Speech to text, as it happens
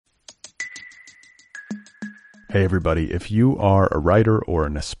Hey everybody, if you are a writer or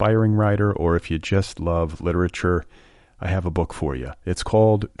an aspiring writer, or if you just love literature, I have a book for you. It's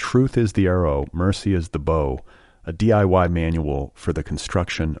called Truth is the Arrow, Mercy is the Bow, a DIY manual for the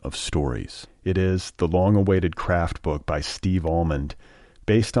construction of stories. It is the long-awaited craft book by Steve Almond,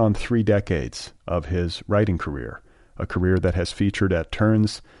 based on 3 decades of his writing career, a career that has featured at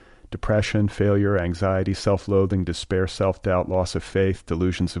turns depression, failure, anxiety, self-loathing, despair, self-doubt, loss of faith,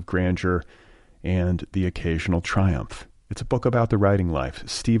 delusions of grandeur, and the occasional triumph. It's a book about the writing life.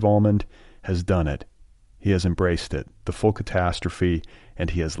 Steve Almond has done it. He has embraced it, the full catastrophe, and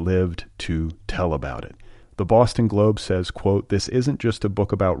he has lived to tell about it. The Boston Globe says, quote, "This isn't just a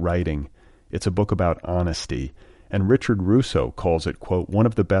book about writing, it's a book about honesty." And Richard Russo calls it, quote, "one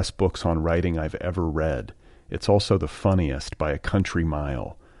of the best books on writing I've ever read. It's also the funniest by a country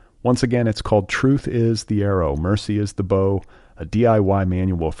mile." Once again, it's called Truth is the Arrow, Mercy is the Bow, a DIY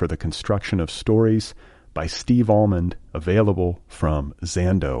manual for the construction of stories by Steve Almond, available from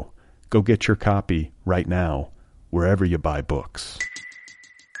Zando. Go get your copy right now, wherever you buy books.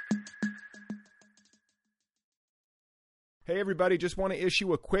 Hey everybody, just want to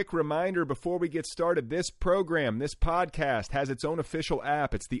issue a quick reminder before we get started. This program, this podcast, has its own official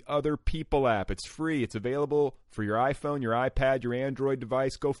app. It's the Other People app. It's free. It's available for your iPhone, your iPad, your Android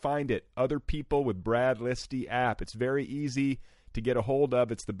device. Go find it. Other People with Brad Listy app. It's very easy to get a hold of.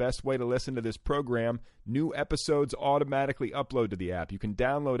 It's the best way to listen to this program. New episodes automatically upload to the app. You can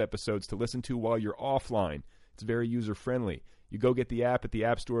download episodes to listen to while you're offline. It's very user-friendly. You go get the app at the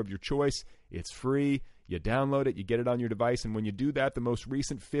app store of your choice. It's free. You download it, you get it on your device, and when you do that, the most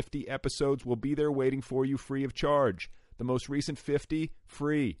recent 50 episodes will be there waiting for you free of charge. The most recent 50,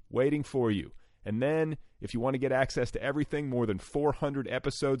 free, waiting for you. And then, if you want to get access to everything, more than 400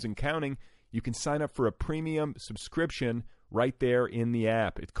 episodes and counting, you can sign up for a premium subscription right there in the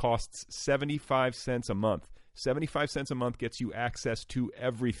app. It costs 75 cents a month. 75 cents a month gets you access to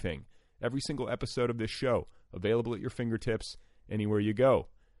everything. Every single episode of this show, available at your fingertips anywhere you go.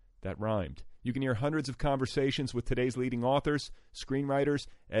 That rhymed. You can hear hundreds of conversations with today's leading authors, screenwriters,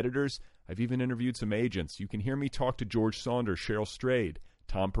 editors. I've even interviewed some agents. You can hear me talk to George Saunders, Cheryl Strayed,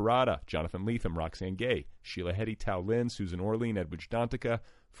 Tom Perrotta, Jonathan Lethem, Roxane Gay, Sheila Heti, Tao Lin, Susan Orlean, Edwidge Dantica,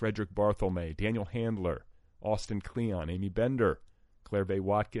 Frederick Barthelme, Daniel Handler, Austin Kleon, Amy Bender, Claire Vaye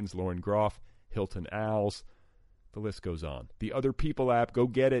Watkins, Lauren Groff, Hilton Als. The list goes on. The Other People app, go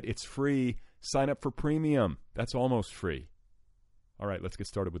get it. It's free. Sign up for premium. That's almost free. All right, let's get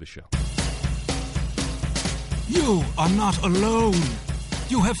started with the show. You are not alone.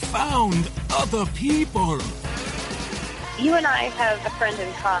 You have found other people. You and I have a friend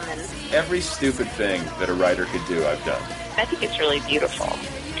in common. Every stupid thing that a writer could do, I've done. I think it's really beautiful.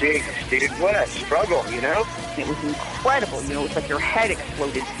 Dude, what a struggle, you know? It was incredible. It's like your head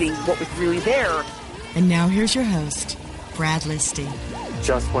exploded seeing what was really there. And now here's your host, Brad Listy.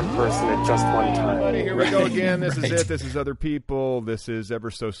 Just one person at just one time. Everybody, here we go again. This is it. This is Other People. This is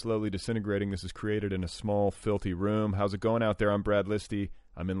Ever So Slowly Disintegrating. This is created in a small, filthy room. How's it going out there? I'm Brad Listy.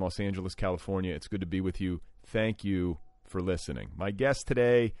 I'm in Los Angeles, California. It's good to be with you. Thank you for listening. My guest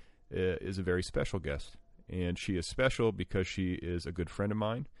today is a very special guest, and she is special because she is a good friend of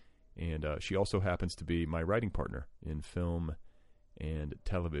mine, and she also happens to be my writing partner in film and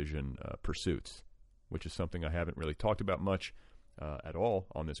television pursuits, which is something I haven't really talked about much at all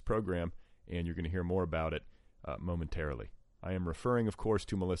on this program, and you're going to hear more about it momentarily. I am referring, of course,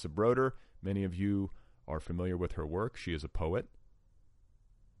 to Melissa Broder. Many of you are familiar with her work. She is a poet.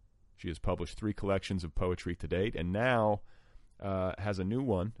 She has published 3 collections of poetry to date, and now has a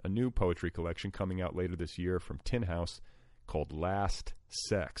new poetry collection coming out later this year from Tin House called Last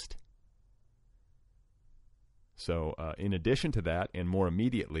Sext. So in addition to that, and more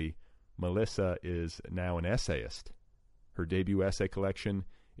immediately, Melissa is now an essayist. Her debut essay collection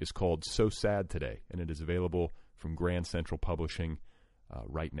is called So Sad Today, and it is available from Grand Central Publishing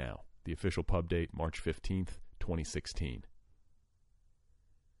right now. The official pub date, March 15th, 2016.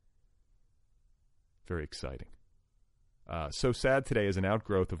 Very exciting. So Sad Today is an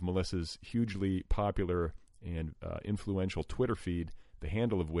outgrowth of Melissa's hugely popular and influential Twitter feed, the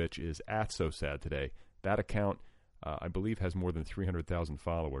handle of which is @SoSadToday. That account, I believe, has more than 300,000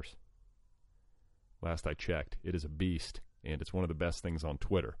 followers. Last I checked, it is a beast, and it's one of the best things on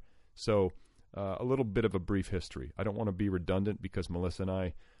Twitter. So a little bit of a brief history. I don't want to be redundant because Melissa and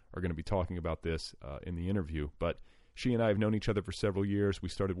I are going to be talking about this in the interview, but she and I have known each other for several years. We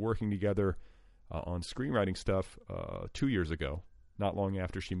started working together on screenwriting stuff 2 years ago, not long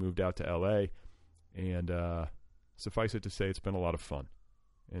after she moved out to L.A., and suffice it to say, it's been a lot of fun,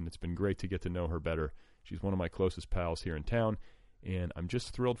 and it's been great to get to know her better. She's one of my closest pals here in town, and I'm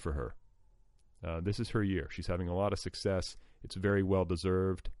just thrilled for her. This is her year. She's having a lot of success. It's very well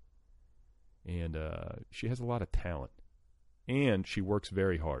deserved. And she has a lot of talent. And she works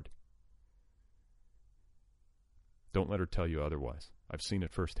very hard. Don't let her tell you otherwise. I've seen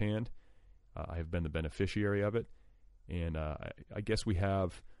it firsthand. I have been the beneficiary of it. And I guess we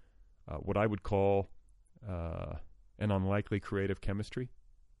have what I would call an unlikely creative chemistry.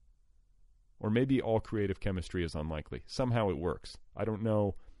 Or maybe all creative chemistry is unlikely. Somehow it works. I don't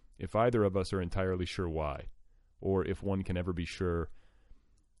know if either of us are entirely sure why, or if one can ever be sure,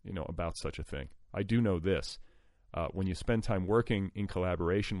 about such a thing. I do know this. When you spend time working in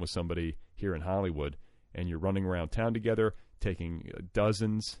collaboration with somebody here in Hollywood, and you're running around town together, taking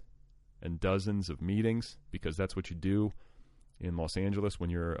dozens and dozens of meetings, because that's what you do in Los Angeles when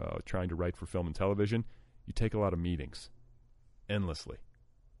you're trying to write for film and television, you take a lot of meetings, endlessly.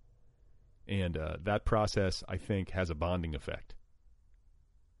 And that process, I think, has a bonding effect.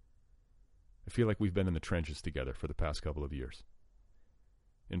 I feel like we've been in the trenches together for the past couple of years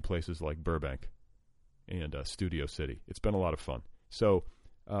in places like Burbank and Studio City. It's been a lot of fun. So,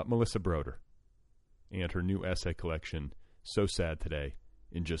 Melissa Broder and her new essay collection, So Sad Today,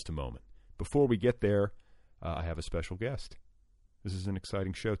 in just a moment. Before we get there, I have a special guest. This is an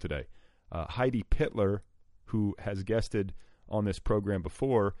exciting show today. Heidi Pittler, who has guested on this program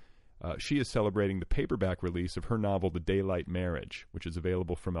before, she is celebrating the paperback release of her novel, The Daylight Marriage, which is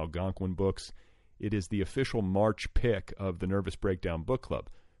available from Algonquin Books. It is the official March pick of the Nervous Breakdown Book Club.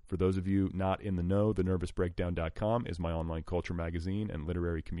 For those of you not in the know, thenervousbreakdown.com is my online culture magazine and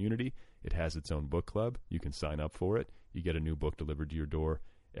literary community. It has its own book club. You can sign up for it. You get a new book delivered to your door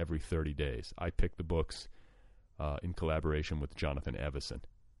every 30 days. I pick the books in collaboration with Jonathan Evison.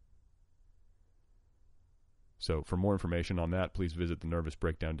 So for more information on that, please visit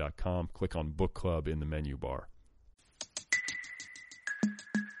thenervousbreakdown.com. Click on Book Club in the menu bar.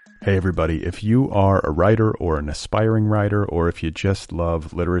 Hey everybody, if you are a writer or an aspiring writer, or if you just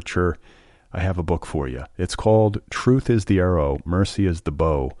love literature, I have a book for you. It's called Truth is the Arrow, Mercy is the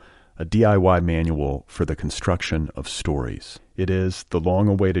Bow, a DIY manual for the construction of stories. It is the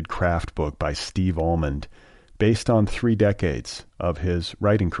long-awaited craft book by Steve Almond, based on 3 decades of his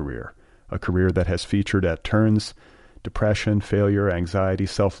writing career. A career that has featured at turns depression, failure, anxiety,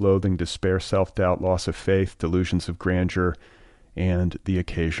 self-loathing, despair, self-doubt, loss of faith, delusions of grandeur, and the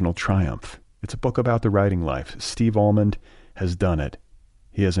occasional triumph. It's a book about the writing life. Steve Almond has done it.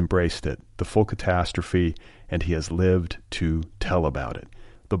 He has embraced it, the full catastrophe, and he has lived to tell about it.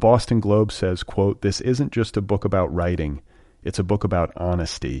 The Boston Globe says, quote, "This isn't just a book about writing, it's a book about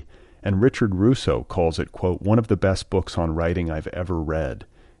honesty." And Richard Russo calls it, quote, "one of the best books on writing I've ever read.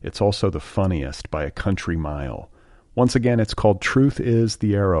 It's also the funniest by a country mile." Once again, it's called Truth is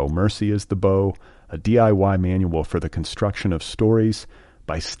the Arrow, Mercy is the Bow, a DIY manual for the construction of stories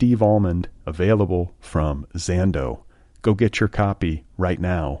by Steve Almond, available from Zando. Go get your copy right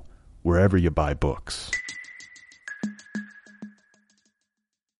now, wherever you buy books.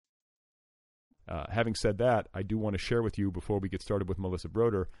 Having said that, I do want to share with you, before we get started with Melissa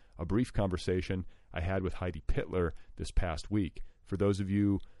Broder, a brief conversation I had with Heidi Pittler this past week. For those of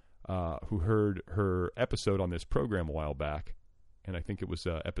you who heard her episode on this program a while back, and I think it was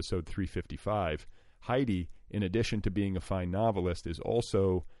episode 355, Heidi, in addition to being a fine novelist, is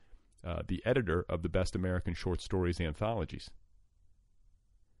also the editor of the Best American Short Stories anthologies,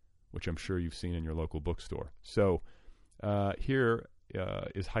 which I'm sure you've seen in your local bookstore. So here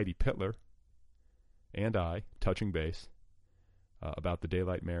is Heidi Pittler and I touching base about The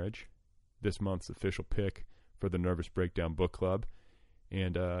Daylight Marriage, this month's official pick for the Nervous Breakdown Book Club.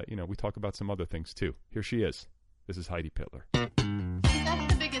 And, we talk about some other things, too. Here she is. This is Heidi Pittler.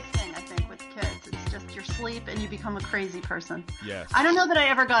 That's the biggest thing, I think, with kids. It's just your sleep and you become a crazy person. Yes. I don't know that I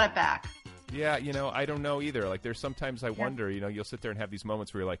ever got it back. Yeah, I don't know either. Like, there's sometimes I wonder, you'll sit there and have these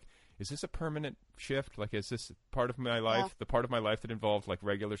moments where you're like, is this a permanent shift? Like, is this part of my life, the part of my life that involved, like,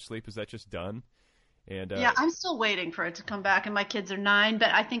 regular sleep, is that just done? And yeah, I'm still waiting for it to come back, and my kids are 9,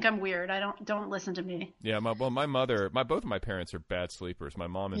 but I think I'm weird. Don't listen to me. Yeah, my mother, both of my parents are bad sleepers. My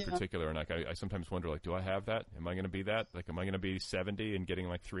mom in particular, and I sometimes wonder, like, do I have that? Am I going to be that? Like, am I going to be 70 and getting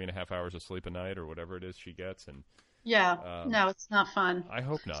like 3.5 hours of sleep a night or whatever it is she gets? And no, it's not fun. I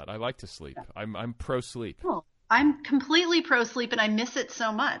hope not. I like to sleep. I'm pro sleep. Cool. I'm completely pro sleep, and I miss it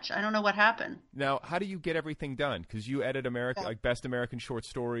so much. I don't know what happened. Now, how do you get everything done? Because you edit like Best American Short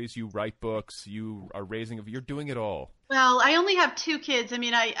Stories, you write books, you are you're doing it all. Well, I only have 2 kids. I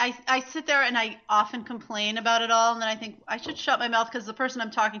mean, I sit there and I often complain about it all, and then I think I should shut my mouth because the person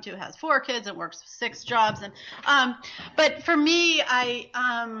I'm talking to has 4 kids and works 6 jobs. And but for me, I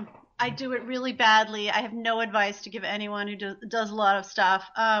do it really badly. I have no advice to give anyone who does a lot of stuff.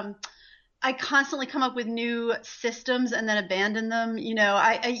 I constantly come up with new systems and then abandon them.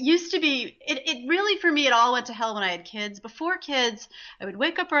 I used to be, it really, for me, it all went to hell when I had kids. Before kids, I would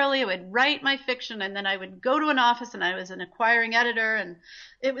wake up early, I would write my fiction, and then I would go to an office and I was an acquiring editor, and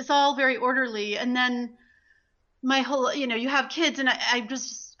it was all very orderly. And then my whole, you have kids, and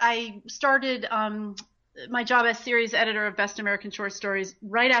I started my job as series editor of Best American Short Stories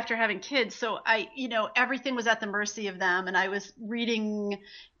right after having kids. So everything was at the mercy of them, and I was reading,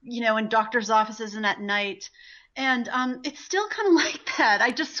 in doctor's offices and at night. And it's still kind of like that.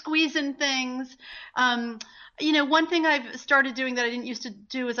 I just squeeze in things. One thing I've started doing that I didn't used to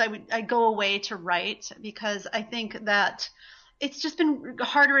do is I go away to write, because I think that it's just been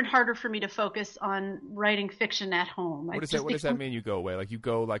harder and harder for me to focus on writing fiction at home. What does that mean? You go away? Like you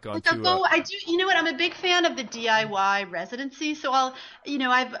go like on? I do. You know what? I'm a big fan of the DIY residency. So I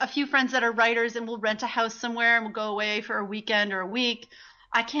have a few friends that are writers, and we'll rent a house somewhere and we'll go away for a weekend or a week.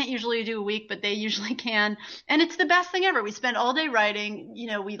 I can't usually do a week, but they usually can. And it's the best thing ever. We spend all day writing.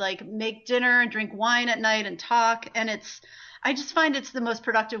 We like make dinner and drink wine at night and talk. And I just find it's the most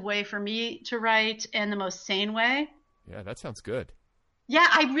productive way for me to write, and the most sane way. Yeah, that sounds good. Yeah,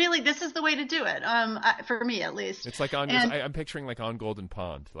 this is the way to do it. For me, at least. It's like I'm picturing like on Golden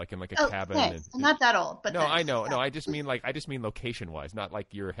Pond, like in like a cabin. Thanks. I'm not that old, but no, I know. No, I just mean location wise, not like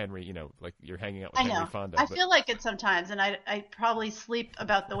you're Henry, like you're hanging out with Henry Fonda. I feel like it sometimes, and I probably sleep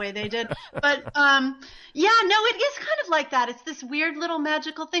about the way they did. But it is kind of like that. It's this weird little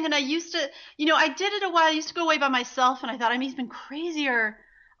magical thing. And I used to, I did it a while. I used to go away by myself, and I thought I'm even crazier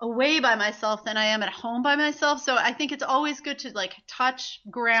away by myself than I am at home by myself. So I think it's always good to like touch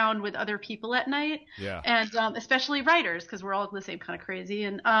ground with other people at night. Yeah. And especially writers, because we're all the same kind of crazy.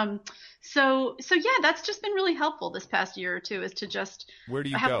 And so yeah, that's just been really helpful this past year or two, is to just Where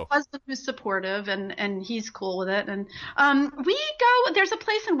do you have go? a husband who's supportive, and he's cool with it. And there's a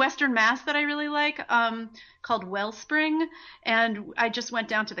place in Western Mass that I really like, called Wellspring, and I just went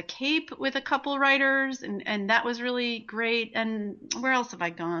down to the Cape with a couple writers, and that was really great. And where else have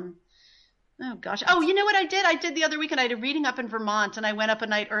I gone? Oh gosh. Oh, you know what I did? I did the other weekend. I had a reading up in Vermont, and I went up a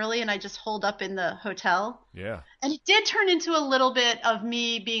night early, and I just holed up in the hotel. Yeah. And it did turn into a little bit of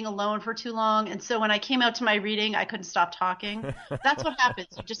me being alone for too long. And so when I came out to my reading, I couldn't stop talking. That's what happens.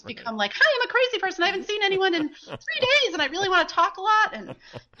 You just become like, hi, I'm a crazy person. I haven't seen anyone in 3 days, and I really want to talk a lot, and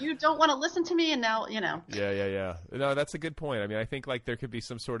you don't want to listen to me. And now, Yeah. No, that's a good point. I mean, I think like there could be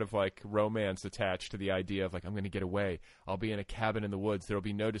some sort of like romance attached to the idea of like, I'm going to get away. I'll be in a cabin in the woods. There'll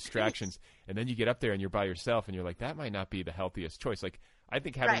be no distractions. And then you get up there and you're by yourself, and you're like, that might not be the healthiest choice. Like, I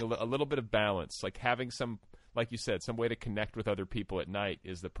think having a little bit of balance, like having some, like you said, some way to connect with other people at night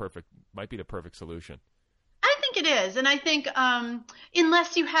might be the perfect solution. I think it is. And I think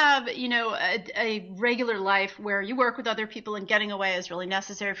unless you have, a regular life where you work with other people and getting away is really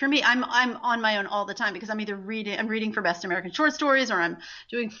necessary. For me, I'm on my own all the time, because I'm either reading for Best American Short Stories, or I'm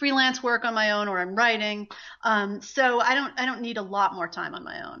doing freelance work on my own, or I'm writing. So I don't need a lot more time on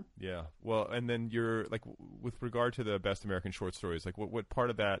my own. Yeah. Well, and then you're like, with regard to the Best American Short Stories, like what part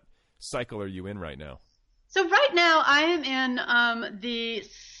of that cycle are you in right now? So right now I am in the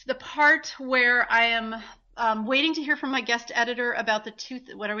part where I am waiting to hear from my guest editor about the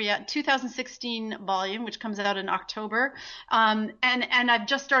 2016 volume, which comes out in October. And I've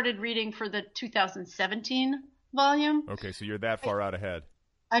just started reading for the 2017 volume. Okay, so you're that far out ahead.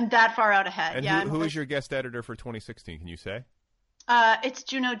 I'm that far out ahead. And yeah. Who is your guest editor for 2016? Can you say? It's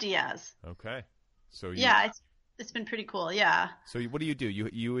Juno Diaz. Okay. So it's been pretty cool. Yeah. So what do?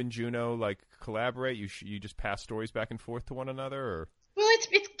 You and Juno like collaborate? You just pass stories back and forth to one another, or? Well,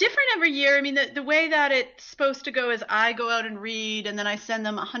 it's different every year. I mean, the way that it's supposed to go is I go out and read, and then I send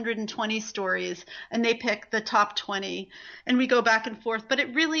them 120 stories, and they pick the top 20, and we go back and forth. But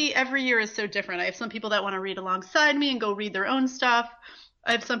it really, every year is so different. I have some people that want to read alongside me and go read their own stuff.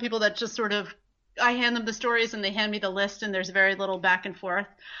 I have some people that just sort of, I hand them the stories and they hand me the list, and there's very little back and forth.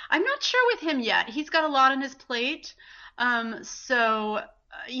 I'm not sure with him yet. He's got a lot on his plate.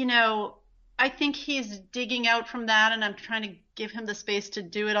 I think he's digging out from that, and I'm trying to give him the space to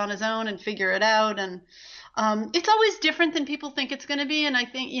do it on his own and figure it out. And it's always different than people think it's going to be. And I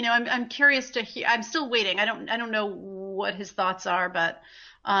think, I'm curious to hear. I'm still waiting. I don't know what his thoughts are, but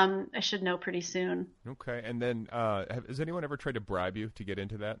I should know pretty soon. Okay. And then has anyone ever tried to bribe you to get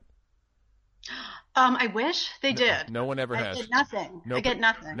into that? I wish they did. No one ever has. I get nothing. I get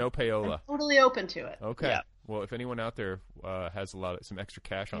nothing. No payola. I'm totally open to it. Okay. Yeah. Well, if anyone out there has some extra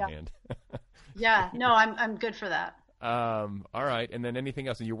cash on hand. Yeah. No, I'm good for that. All right. And then anything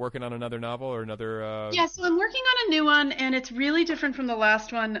else? And you're working on another novel or another? Yeah. So I'm working on a new one, and it's really different from the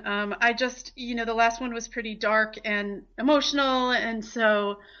last one. I just, the last one was pretty dark and emotional, and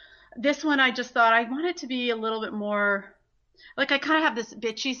so this one I just thought I want it to be a little bit more, like I kind of have this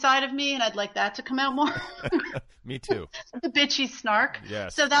bitchy side of me, and I'd like that to come out more. Me too. The bitchy snark.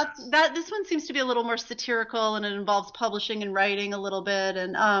 Yes. So this one seems to be a little more satirical, and it involves publishing and writing a little bit,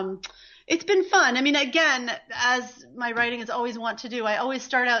 and it's been fun. I mean, again, as my writing is always want to do, I always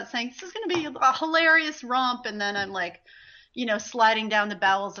start out saying this is going to be a hilarious romp, and then I'm like, sliding down the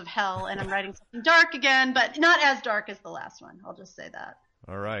bowels of hell, and I'm writing something dark again, but not as dark as the last one. I'll just say that.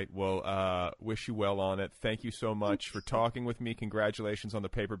 All right. Well, wish you well on it. Thank you so much for talking with me. Congratulations on the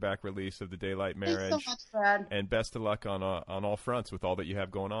paperback release of The Daylight Marriage. Thanks so much, Brad. And best of luck on all fronts with all that you have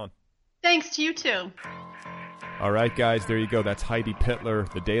going on. Thanks to you, too. All right, guys, there you go. That's Heidi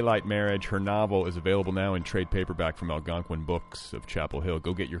Pittler, The Daylight Marriage. Her novel is available now in trade paperback from Algonquin Books of Chapel Hill.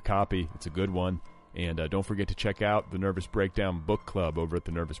 Go get your copy. It's a good one. And don't forget to check out the Nervous Breakdown Book Club over at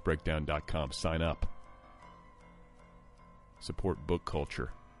thenervousbreakdown.com. Sign up. Support book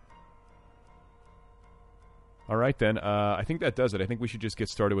culture. All right, then. I think that does it. I think we should just get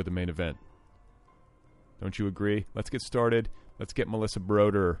started with the main event. Don't you agree? Let's get started. Let's get Melissa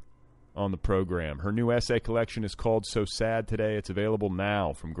Broder on the program. Her new essay collection is called So Sad Today. It's available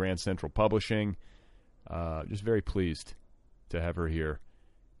now from Grand Central Publishing. Just very pleased to have her here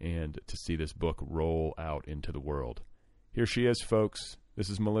and to see this book roll out into the world. Here she is, folks. This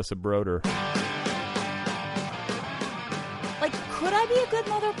is Melissa Broder. Like, could I be a good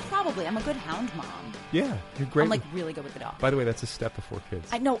mother? Probably. I'm a good hound mom. Yeah, you're great. I'm, like, really good with the dog. By the way, that's a step before kids.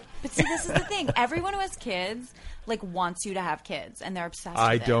 I know, but see, this is the thing. Everyone who has kids, like, wants you to have kids, and they're obsessed with it.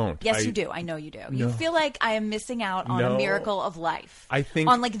 I don't. Yes, you do. I know you do. No. You feel like I am missing out on a miracle of life. I think...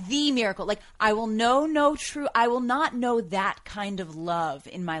 On, like, the miracle. Like, I will I will not know that kind of love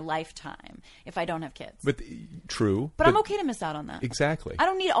in my lifetime if I don't have kids. But true. But I'm okay to miss out on that. Exactly. I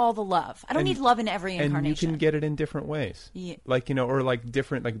don't need all the love. I don't need love in every incarnation. And you can get it in different ways. Yeah. Like, or like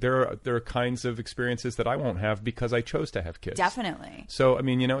different, like there are kinds of experiences that I won't have because I chose to have kids. Definitely. So, I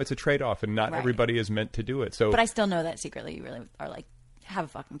mean, it's a trade-off, and not everybody is meant to do it. So, but I still know that secretly you really are like, have a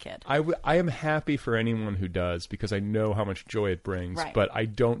fucking kid. I am happy for anyone who does because I know how much joy it brings, but I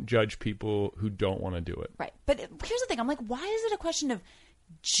don't judge people who don't want to do it. Right. But here's the thing. I'm like, why is it a question of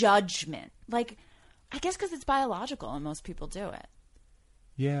judgment? Like, I guess because it's biological and most people do it.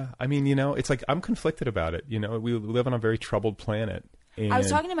 Yeah. I mean, it's like I'm conflicted about it. We live on a very troubled planet. And I was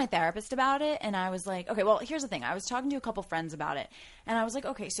talking to my therapist about it, and I was like, okay, well, here's the thing. I was talking to a couple friends about it, and I was like,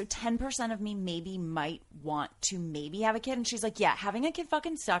 okay, so 10% of me maybe might want to maybe have a kid. And she's like, yeah, having a kid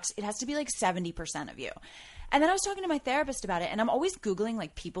fucking sucks. It has to be like 70% of you. And then I was talking to my therapist about it, and I'm always Googling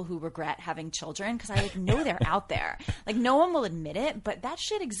like people who regret having children because I like know they're out there. Like no one will admit it, but that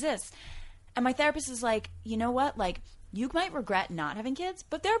shit exists. And my therapist is like, you know what? Like you might regret not having kids,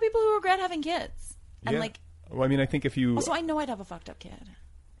 but there are people who regret having kids. And like, well, I mean, I think if you... Also, I know I'd have a fucked up kid.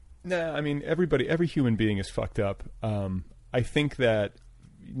 Nah, I mean, every human being is fucked up. I think that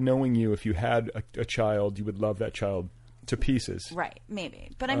knowing you, if you had a child, you would love that child to pieces. Right,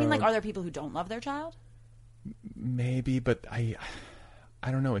 maybe. But I mean, like, are there people who don't love their child? Maybe, but I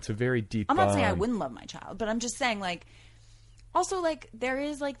don't know. It's a very deep I'm not bond. saying I wouldn't love my child, but I'm just saying, like... Also, like, there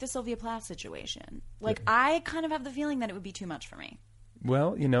is, like, the Sylvia Plath situation. Like, I kind of have the feeling that it would be too much for me.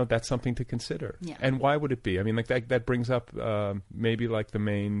 Well, that's something to consider. Yeah. And why would it be? I mean, like that brings up maybe like the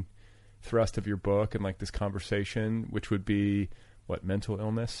main thrust of your book and like this conversation, which would be what, mental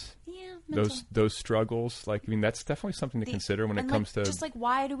illness? Yeah, mental. Those struggles. Like, I mean, that's definitely something to consider when it comes to just like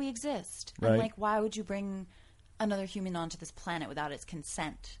why do we exist? Right. And like why would you bring another human onto this planet without its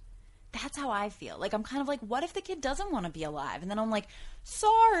consent? That's how I feel. Like I'm kind of like, what if the kid doesn't want to be alive? And then I'm like,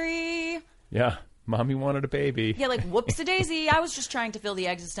 sorry. Yeah. Mommy wanted a baby. Yeah, like, whoops-a-daisy. I was just trying to fill the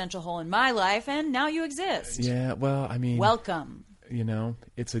existential hole in my life, and now you exist. Yeah, well, I mean... Welcome.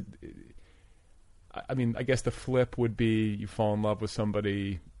 It's a... I mean, I guess the flip would be you fall in love with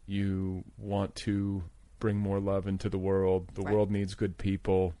somebody, you want to bring more love into the world. The world needs good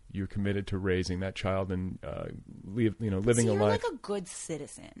people. You're committed to raising that child and living a life. You're like a good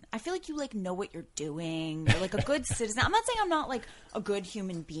citizen. I feel like you like know what you're doing. You're like a good citizen. I'm not saying I'm not like a good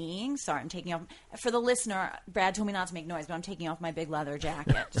human being. Sorry, I'm taking off. For the listener, Brad told me not to make noise, but I'm taking off my big leather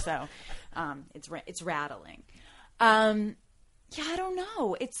jacket, so it's rattling. Yeah, I don't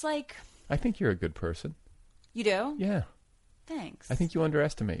know. It's like I think you're a good person. You do? Yeah. Thanks. I think you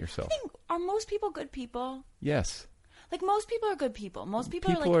underestimate yourself. Are most people good people? Yes. Like most people are good people. Most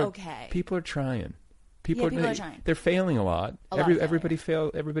people are like okay. People are trying. People are trying. They're failing a lot. Everybody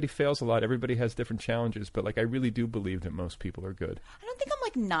fails a lot. Everybody has different challenges, but like I really do believe that most people are good. I don't think I'm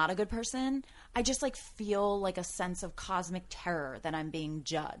like not a good person. I just like feel like a sense of cosmic terror that I'm being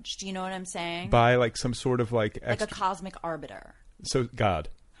judged. You know what I'm saying? By like some sort of like a cosmic arbiter. So God.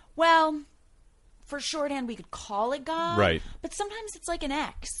 well, for shorthand, we could call it God. Right. But sometimes it's like an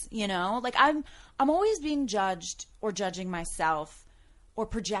ex, you know? Like I'm always being judged or judging myself or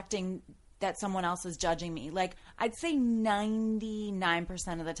projecting that someone else is judging me. Like I'd say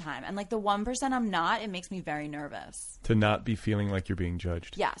 99% of the time. And like the 1% I'm not, it makes me very nervous. To not be feeling like you're being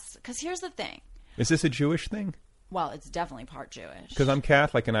judged. Yes. Because here's the thing. Is this a Jewish thing? Well, it's definitely part Jewish. Because I'm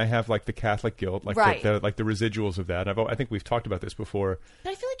Catholic and I have like the Catholic guilt, like right. the residuals of that. I think we've talked about this before.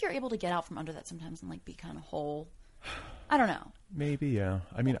 But I feel like you're able to get out from under that sometimes and like be kind of whole. I don't know. Maybe, yeah.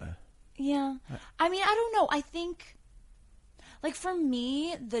 I mean, yeah. I mean, I don't know. I think, like for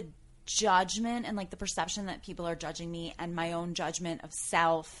me, the judgment and like the perception that people are judging me and my own judgment of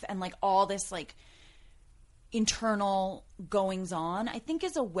self and like all this like internal goings on, I think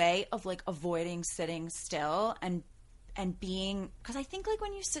is a way of like avoiding sitting still and being, because I think like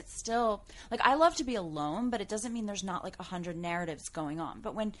when you sit still, like I love to be alone, but it doesn't mean there's not like 100 narratives going on.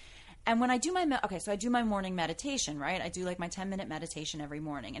 But when I do my so I do my morning meditation, right? I do like my 10-minute meditation every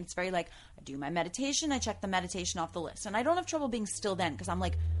morning, and it's very like I do my meditation, I check the meditation off the list, and I don't have trouble being still then because I'm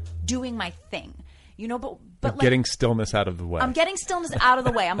like doing my thing. You know, but like, getting stillness out of the way. I'm getting stillness out of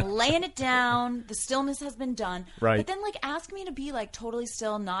the way. I'm laying it down. The stillness has been done. Right. But then, like, ask me to be, like, totally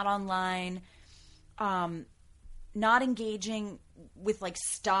still, not online, not engaging with, like,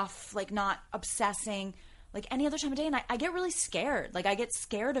 stuff, like, not obsessing, like, any other time of day. And I get really scared. Like, I get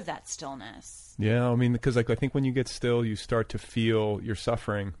scared of that stillness. Yeah, I mean, because, like, I think when you get still, you start to feel your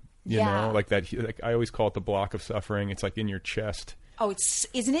suffering, you know? Like, that. Like, I always call it the block of suffering. It's, like, in your chest. Oh,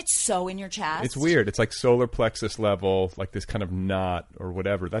 isn't it so in your chest? It's weird. It's like solar plexus level, like this kind of knot or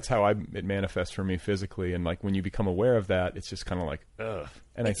whatever. That's how it manifests for me physically. And like when you become aware of that, it's just kind of like, ugh.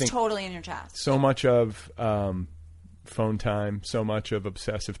 And it's I think totally in your chest. So much of phone time, so much of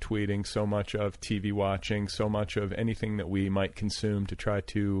obsessive tweeting, so much of TV watching, so much of anything that we might consume to try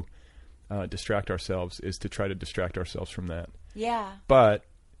to distract ourselves is to try to distract ourselves from that. Yeah. But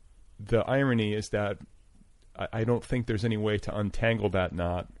the irony is that I don't think there's any way to untangle that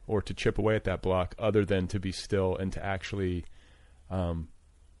knot or to chip away at that block other than to be still and to actually,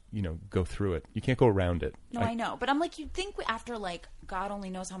 go through it. You can't go around it. No, I know. But I'm like, you'd think after, like, God only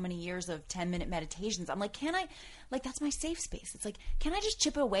knows how many years of 10-minute meditations, I'm like, can I, like, that's my safe space. It's like, can I just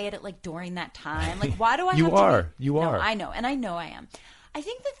chip away at it, like, during that time? Like, why do I You have are. to? You are. I know. And I know I am. I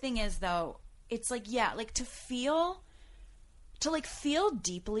think the thing is, though, it's like, yeah, like, to feel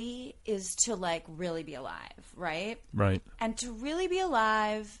deeply is to like really be alive, right? Right. And to really be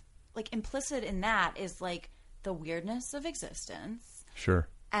alive, like implicit in that is like the weirdness of existence. Sure.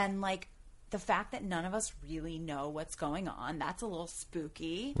 And like the fact that none of us really know what's going on. That's a little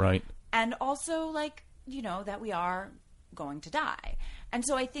spooky. Right. And also like, you know, that we are going to die. And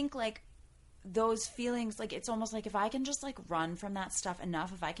so I think like those feelings, like it's almost like if I can just like run from that stuff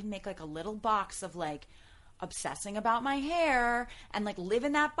enough, if I can make like a little box of like obsessing about my hair and like live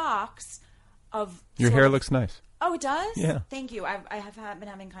in that box of your hair looks nice. Oh, it does? Yeah. Thank you. I have been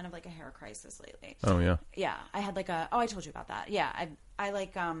having kind of like a hair crisis lately. Oh yeah. Yeah. I had like I told you about that. Yeah. I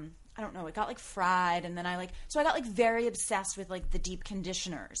like I don't know, it got like fried and then I got like very obsessed with like the deep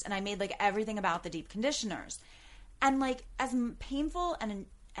conditioners and I made like everything about the deep conditioners. And like as painful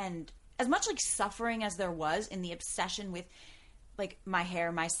and as much like suffering as there was in the obsession with like my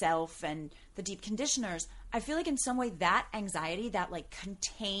hair, myself, and the deep conditioners, I feel like in some way that anxiety, that like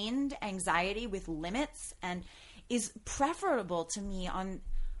contained anxiety with limits, and is preferable to me on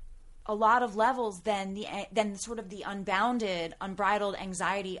a lot of levels than sort of the unbounded, unbridled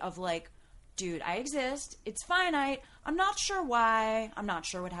anxiety of like, dude, I exist. It's finite. I'm not sure why. I'm not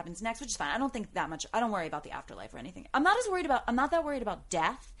sure what happens next, which is fine. I don't think that much. I don't worry about the afterlife or anything. I'm not that worried about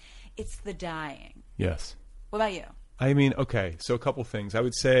death. It's the dying. Yes. What about you? I mean, okay, so a couple things. I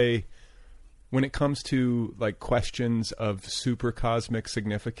would say when it comes to like questions of super cosmic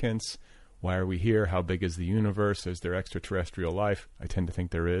significance, why are we here? How big is the universe? Is there extraterrestrial life? I tend to think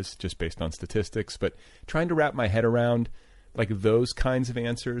there is, just based on statistics. But trying to wrap my head around like those kinds of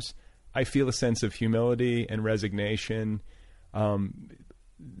answers, I feel a sense of humility and resignation,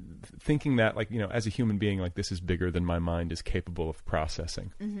 thinking that, like, you know, as a human being, like, this is bigger than my mind is capable of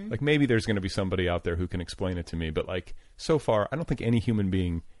processing. Mm-hmm. Like, maybe there's going to be somebody out there who can explain it to me, but like, so far, I don't think any human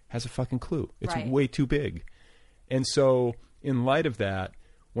being has a fucking clue. It's right. Way too big. And so in light of that,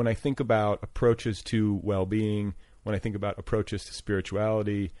 when I think about approaches to well-being, when I think about approaches to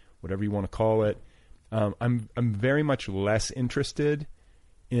spirituality, whatever you want to call it, I'm very much less interested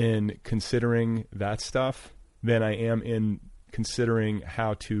in considering that stuff than I am in considering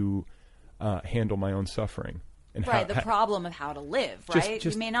how to handle my own suffering. And right, the problem of how to live, right?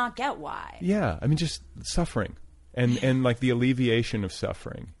 Just, you may not get why. Yeah, I mean, just suffering and like the alleviation of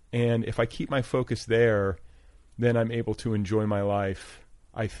suffering. And if I keep my focus there, then I'm able to enjoy my life,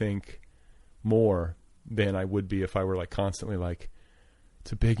 I think, more than I would be if I were like constantly like,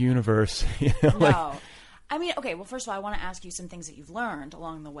 it's a big universe. You know, No. I mean, okay, well, first of all, I want to ask you some things that you've learned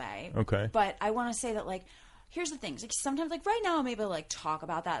along the way. Okay. But I want to say that, like, here's the thing. Like, sometimes, like, right now I'm able to, like, talk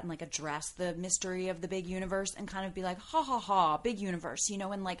about that and, like, address the mystery of the big universe and kind of be like, ha, ha, ha, big universe, you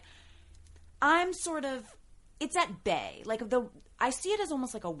know? And, like, I'm sort of, it's at bay. Like, I see it as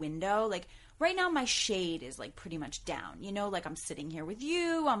almost like a window. Like, right now my shade is, like, pretty much down, you know? Like, I'm sitting here with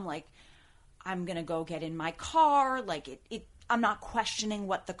you. I'm, like, I'm going to go get in my car. Like, I'm not questioning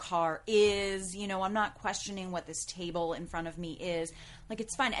what the car is, you know, I'm not questioning what this table in front of me is. Like,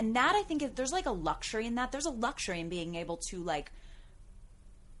 it's fine. And that, I think, there's like a luxury in that. There's a luxury in being able to, like,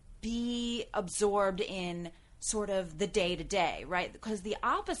 be absorbed in sort of the day-to-day, right? Because the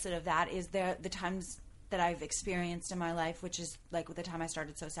opposite of that is the times that I've experienced in my life, which is, like, the time I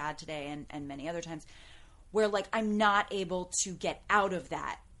started So Sad today and many other times, where, like, I'm not able to get out of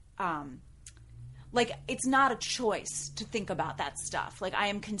that, like, it's not a choice to think about that stuff. Like, I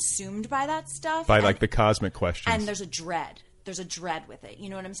am consumed by that stuff. by like the cosmic questions. And there's a dread. There's a dread with it. You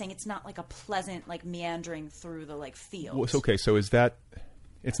know what I'm saying? It's not like a pleasant, like, meandering through the, like, fields. Well, okay, so is that,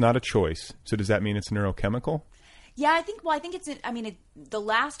 it's not a choice. So does that mean it's neurochemical? Yeah, I think it's, I mean, the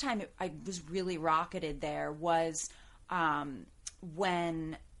last time I was really rocketed there was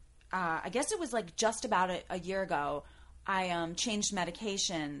when, I guess it was, like, just about a year ago, I changed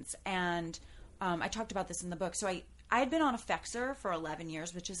medications, and I talked about this in the book. So I had been on Effexor for 11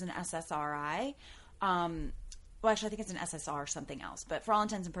 years, which is an SSRI. Well, actually, I think it's an SSR something else. But for all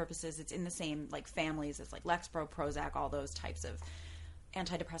intents and purposes, it's in the same, like, families as, like, Lexapro, Prozac, all those types of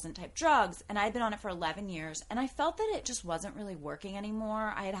antidepressant type drugs. And I had been on it for 11 years. And I felt that it just wasn't really working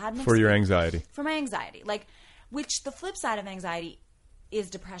anymore. I had For your anxiety. For my anxiety. Like, which the flip side of anxiety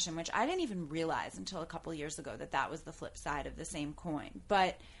is depression, which I didn't even realize until a couple years ago that was the flip side of the same coin.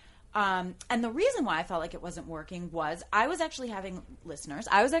 But and the reason why I felt like it wasn't working was I was actually having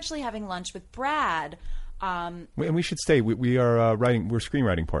lunch with Brad. And we should say we are we're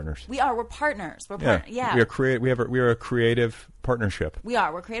screenwriting partners. We're partners. We are a creative partnership.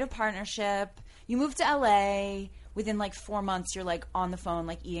 We're creative partnership. You moved to LA. Within, like, 4 months, you're, like, on the phone,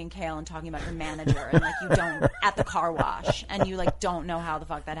 like, Ian Cale and talking about your manager, and, like, you don't, at the car wash, and you, like, don't know how the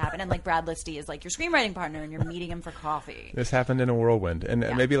fuck that happened. And, like, Brad Listy is, like, your screenwriting partner, and you're meeting him for coffee. This happened in a whirlwind. And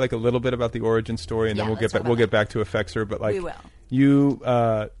maybe, like, a little bit about the origin story, and then we'll get back to Effexor. But, like, we will. You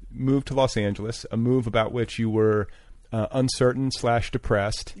moved to Los Angeles, a move about which you were uncertain /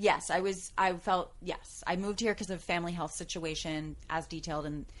 depressed. Yes, I moved here because of a family health situation, as detailed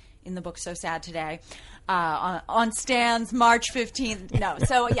in the book So Sad Today, on Stan's March 15th. No,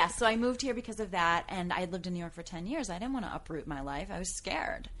 so I moved here because of that, and I had lived in New York for 10 years. I didn't want to uproot my life. I was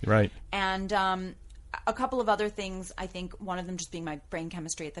scared. Right. And a couple of other things, I think one of them just being my brain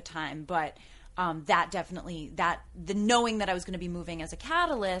chemistry at the time, but the knowing that I was going to be moving as a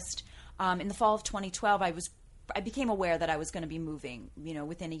catalyst, in the fall of 2012, I became aware that I was going to be moving, you know,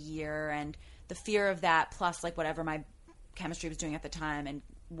 within a year, and the fear of that, plus, like, whatever my chemistry was doing at the time, and,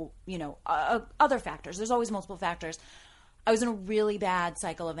 you know, other factors. There's always multiple factors. I was in a really bad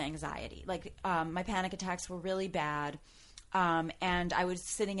cycle of anxiety. Like, my panic attacks were really bad. And I was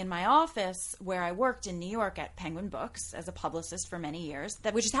sitting in my office where I worked in New York at Penguin Books as a publicist for many years,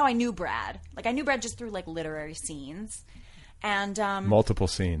 which is how I knew Brad. Like, I knew Brad just through, like, literary scenes. And multiple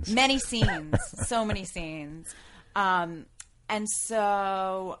scenes. Many scenes. So many scenes. And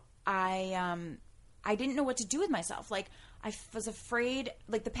so I didn't know what to do with myself. Like, I was afraid,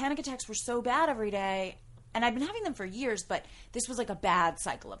 like, the panic attacks were so bad every day, and I'd been having them for years, but this was like a bad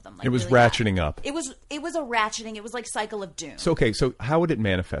cycle of them. Like, it was really ratcheting bad. up. It was a ratcheting. It was like cycle of doom. So, okay, so how would it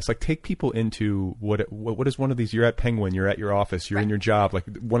manifest? Like, take people into what is one of these? You're at Penguin, you're at your office, you're in your job. Like,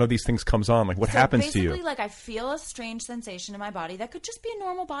 one of these things comes on. Like, what happens to you? Basically, like, I feel a strange sensation in my body that could just be a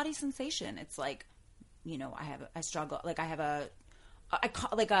normal body sensation. It's like, you know, I struggle. Like, I have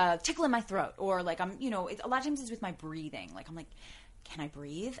like a tickle in my throat, or like I'm, you know, a lot of times it's with my breathing. Like, I'm like, can I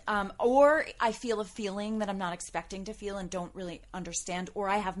breathe? Or I feel a feeling that I'm not expecting to feel and don't really understand, or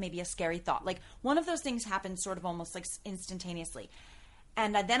I have maybe a scary thought. Like, one of those things happens sort of almost like instantaneously.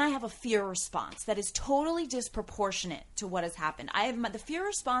 And then I have a fear response that is totally disproportionate to what has happened. The fear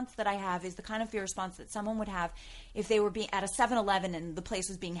response that I have is the kind of fear response that someone would have if they were being at a 7-Eleven and the place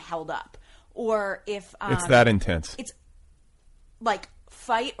was being held up. Or if... it's that intense. It's like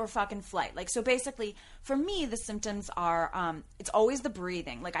fight or fucking flight. Like, so basically, for me, the symptoms are, it's always the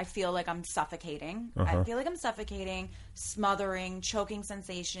breathing. Like, I feel like I'm suffocating. I feel like I'm suffocating, smothering, choking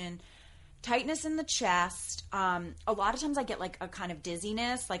sensation. tightness in the chest. A lot of times I get like a kind of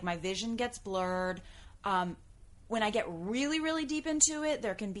dizziness, like my vision gets blurred. When I get really, really deep into it,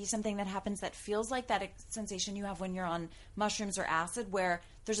 there can be something that happens that feels like that sensation you have when you're on mushrooms or acid, where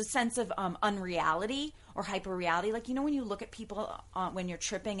there's a sense of unreality or hyperreality. Like, you know, when you look at people when you're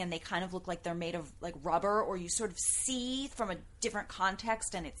tripping and they kind of look like they're made of like rubber, or you sort of see from a different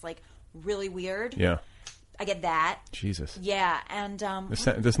context and it's like really weird. Yeah. I get that. Jesus. Yeah. And This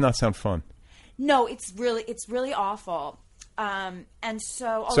does not sound fun. no, it's really awful. And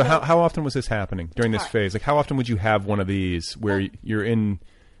so how often was this happening during this phase? Like, how often would you have one of these where you're in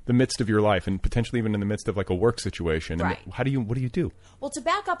the midst of your life and potentially even in the midst of like a work situation? Right. And what do you do? Well, to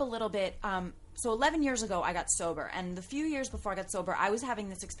back up a little bit, so 11 years ago I got sober, and the few years before I got sober, I was having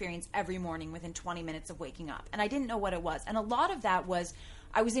this experience every morning within 20 minutes of waking up, and I didn't know what it was. And a lot of that was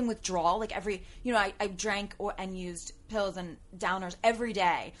I was in withdrawal. Like I drank and used pills and downers every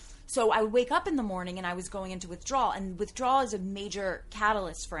day. So I would wake up in the morning and I was going into withdrawal, and withdrawal is a major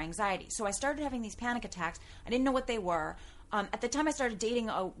catalyst for anxiety. So I started having these panic attacks. I didn't know what they were. At the time I started dating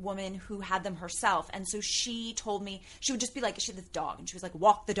a woman who had them herself. And so she told me, she would just be like, she had this dog, and she was like,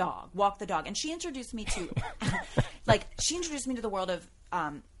 walk the dog. And she introduced me to, the world of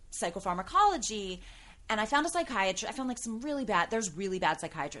psychopharmacology. And I found a psychiatrist. I found like there's really bad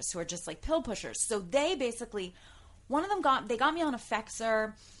psychiatrists who are just like pill pushers. So they basically, one of them got me on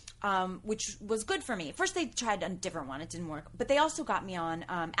Effexor, which was good for me. First, they tried a different one. It didn't work. But they also got me on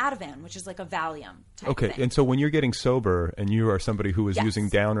Ativan, which is like a Valium type thing. And so when you're getting sober and you are somebody who is Yes. using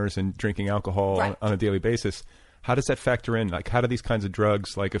downers and drinking alcohol Right. on a daily basis, how does that factor in? Like, how do these kinds of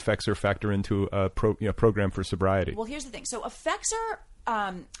drugs like Effexor factor into a program for sobriety? Well, here's the thing. So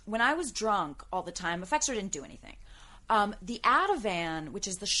Effexor, when I was drunk all the time, Effexor didn't do anything. The Ativan, which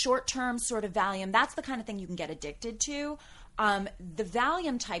is the short-term sort of Valium, that's the kind of thing you can get addicted to. The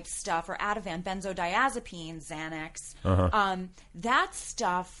Valium type stuff, or Ativan, benzodiazepine, Xanax, that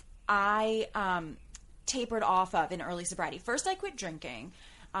stuff I tapered off of in early sobriety. First, I quit drinking,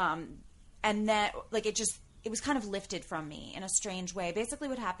 and then like it was kind of lifted from me in a strange way. Basically,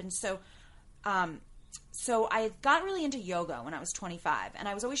 what happened? So I got really into yoga when I was 25, and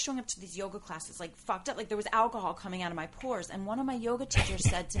I was always showing up to these yoga classes like fucked up, like there was alcohol coming out of my pores. And one of my yoga teachers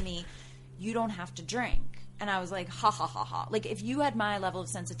said to me, "You don't have to drink." And I was like, ha, ha, ha, ha. Like, if you had my level of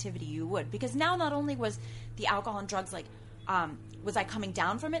sensitivity, you would. Because now not only was the alcohol and drugs, like, was I coming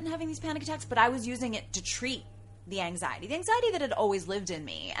down from it and having these panic attacks, but I was using it to treat the anxiety. The anxiety that had always lived in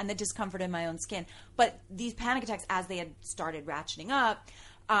me and the discomfort in my own skin. But these panic attacks, as they had started ratcheting up,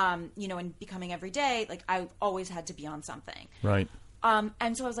 and becoming every day, like, I always had to be on something. Right.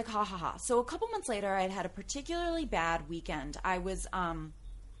 And so I was like, ha, ha, ha. So a couple months later, I had a particularly bad weekend. I was,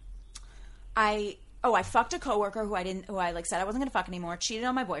 I fucked a coworker who I like said I wasn't going to fuck anymore. Cheated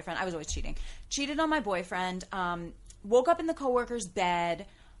on my boyfriend. I was always cheating. Cheated on my boyfriend. Woke up in the coworker's bed.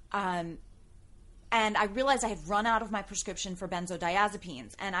 And I realized I had run out of my prescription for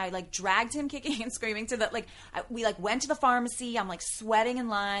benzodiazepines. And I like dragged him kicking and screaming to the, we went to the pharmacy. I'm like sweating in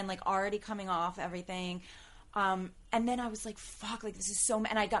line, like already coming off everything. And then I was like, fuck, like this is so,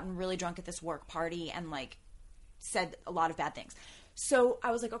 and I'd gotten really drunk at this work party and like said a lot of bad things. So I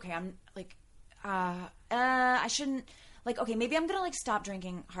was like, okay, I'm like, I shouldn't, like, okay, maybe I'm gonna like stop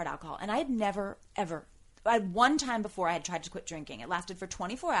drinking hard alcohol. And I had never ever, I had one time before I had tried to quit drinking. It lasted for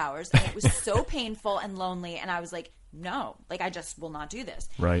 24 hours and it was so painful and lonely, and I was like, no, like I just will not do this.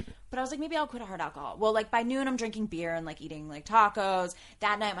 Right. But I was like, maybe I'll quit hard alcohol. Well, like by noon I'm drinking beer and like eating like tacos.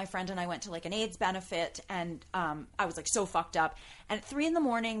 That night my friend and I went to like an AIDS benefit, and I was like so fucked up. And at 3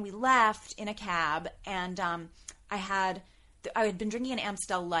 a.m. we left in a cab, and I had been drinking an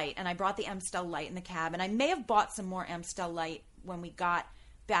Amstel Light, and I brought the Amstel Light in the cab, and I may have bought some more Amstel Light when we got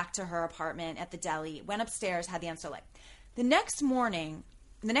back to her apartment at the deli, went upstairs, had the Amstel Light. The next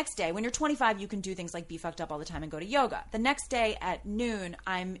day, when you're 25, you can do things like be fucked up all the time and go to yoga. The next day at noon,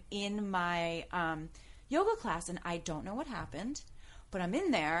 I'm in my yoga class, and I don't know what happened, but I'm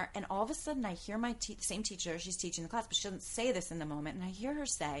in there, and all of a sudden I hear my same teacher, she's teaching the class, but she doesn't say this in the moment, and I hear her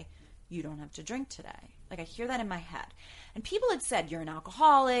say, "You don't have to drink today." Like, I hear that in my head. And people had said, "You're an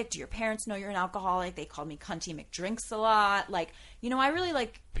alcoholic. Do your parents know you're an alcoholic?" They called me Cunty McDrinks a lot. Like, I really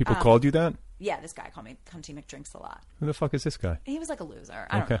like... People called you that? Yeah, this guy called me Cunty McDrinks a lot. Who the fuck is this guy? He was like a loser.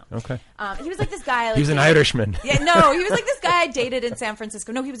 I don't know. Okay. He was like this guy... Like, He's an Irishman. Yeah, no, he was like this guy I dated in San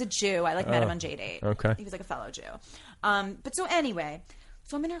Francisco. No, he was a Jew. I met him on J-Date. Okay. He was like a fellow Jew. But so anyway,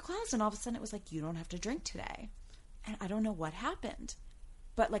 so I'm in her class, and all of a sudden it was like, "You don't have to drink today." And I don't know what happened.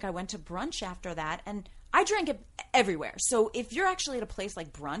 but like I went to brunch after that, and I drank it everywhere. So if you're actually at a place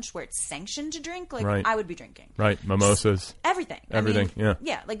like brunch where it's sanctioned to drink, like Right. I would be drinking. Right. Mimosas. Everything. Everything, yeah.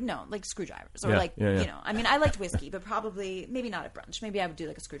 Yeah, like no, like screwdrivers or Yeah, like, yeah. you know, I mean, I liked whiskey, but probably maybe not at brunch. Maybe I would do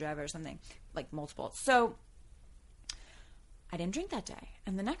like a screwdriver or something, like multiple. So I didn't drink that day.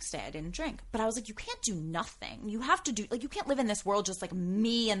 And the next day I didn't drink. But I was like, you can't do nothing. You have to do, like, you can't live in this world just like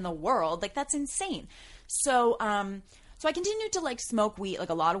me and the world. Like, that's insane. So, so I continued to like smoke weed,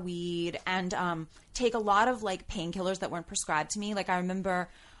 like a lot of weed, and take a lot of like painkillers that weren't prescribed to me. Like I remember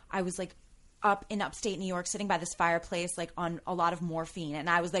I was like up in upstate New York sitting by this fireplace like on a lot of morphine, and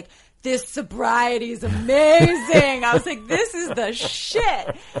I was like, this sobriety is amazing. I was like, this is the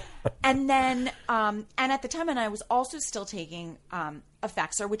shit. And then and at the time, and I was also still taking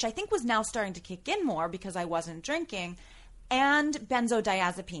Effexor, which I think was now starting to kick in more because I wasn't drinking, and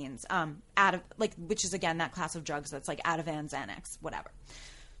benzodiazepines, out of like, which is again that class of drugs that's like Ativan, Xanax, whatever.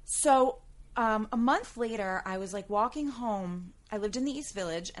 So a month later, I was like walking home. I lived in the East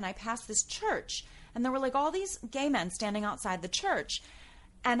Village, and I passed this church, and there were like all these gay men standing outside the church,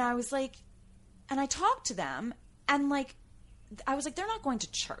 and I was like, and I talked to them, and like, I was like, they're not going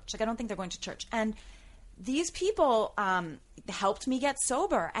to church. Like, I don't think they're going to church. And these people helped me get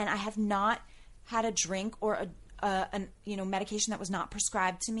sober, and I have not had a drink or a medication that was not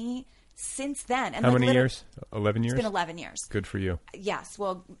prescribed to me since then. And How like, many years? 11 years? It's been 11 years. Good for you. Yes.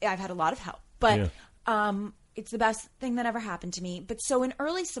 Well, I've had a lot of help, but it's the best thing that ever happened to me. But so in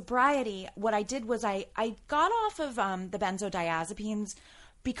early sobriety, what I did was I got off of the benzodiazepines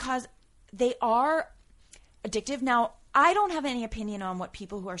because they are addictive. Now, I don't have any opinion on what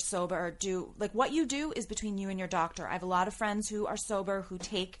people who are sober do. Like, what you do is between you and your doctor. I have a lot of friends who are sober who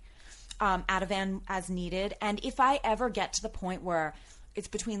take Ativan as needed. And if I ever get to the point where it's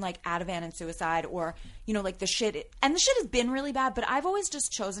between like Ativan and suicide, or, you know, like the shit has been really bad, but I've always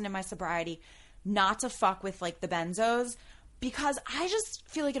just chosen in my sobriety not to fuck with like the benzos, because I just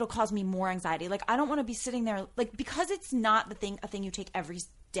feel like it'll cause me more anxiety. Like, I don't want to be sitting there, like, because it's not a thing you take every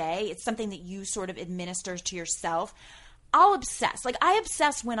day. It's something that you sort of administer to yourself. I'll obsess. Like, I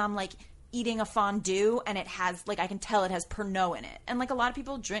obsess when I'm like eating a fondue and it has, like, I can tell it has Pernod in it. And like a lot of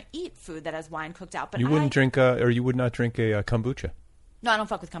people eat food that has wine cooked out, but You wouldn't drink, or you would not drink a kombucha. No, I don't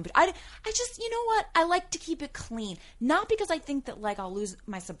fuck with kombucha. I just, you know what? I like to keep it clean. Not because I think that, like, I'll lose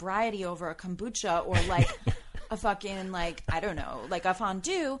my sobriety over a kombucha or, like, a fucking, like, I don't know, like a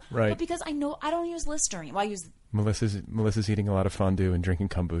fondue. Right. But because I know I don't use Listerine. Well, I use... Melissa's eating a lot of fondue and drinking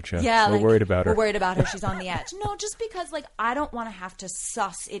kombucha. Yeah. We're worried about her. We're worried about her. She's on the edge. No, just because, like, I don't want to have to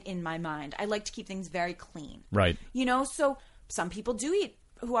suss it in my mind. I like to keep things very clean. Right. You know, so some people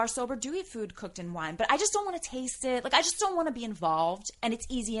who are sober do eat food cooked in wine, but I just don't want to taste it. Like, I just don't want to be involved, and it's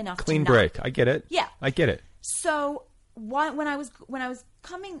easy enough to Clean not. break. I get it. Yeah. I get it. So when I was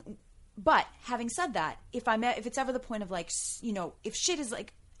coming, but having said that, if it's ever the point of, like, you know, if shit is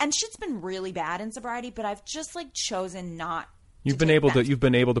like, and shit's been really bad in sobriety, but I've just like chosen not. You've been able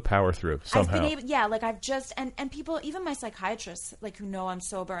to power through somehow. I've been able, yeah, like I've just, and people, even my psychiatrists, like, who know I'm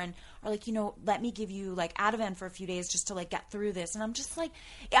sober and are like, you know, let me give you like Ativan for a few days just to like get through this. And I'm just like,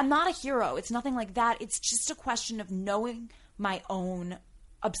 I'm not a hero. It's nothing like that. It's just a question of knowing my own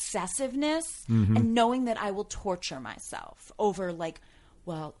obsessiveness and knowing that I will torture myself over like,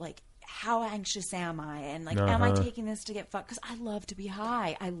 well, like, how anxious am I? And like, am I taking this to get fucked? Because I love to be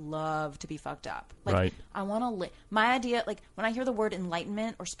high. I love to be fucked up. Like, Right. I want to my idea, like, when I hear the word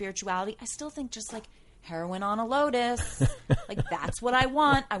enlightenment or spirituality, I still think just like heroin on a lotus. Like, that's what I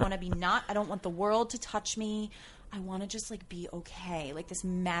want. I want to be I don't want the world to touch me. I want to just like be okay. Like this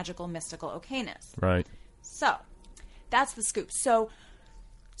magical, mystical okayness. Right. So that's the scoop. So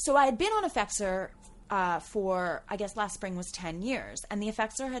I had been on Effexor for, I guess last spring was 10 years, and the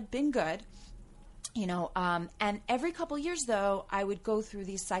Effexor had been good, you know, and every couple years though, I would go through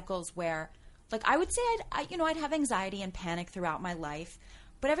these cycles where, like, I would say I'd have anxiety and panic throughout my life,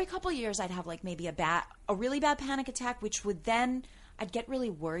 but every couple years I'd have like maybe a really bad panic attack, which would then, I'd get really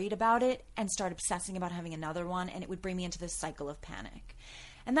worried about it and start obsessing about having another one, and it would bring me into this cycle of panic.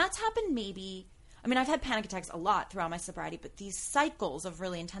 And that's happened I've had panic attacks a lot throughout my sobriety, but these cycles of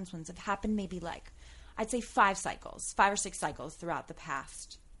really intense ones have happened maybe like, I'd say 5 or 6 cycles throughout the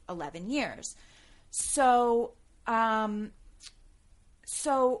past 11 years. So, like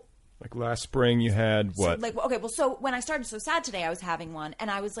last spring you had what? So when I started So Sad Today, I was having one, and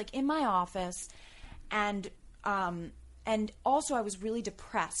I was like in my office, and also I was really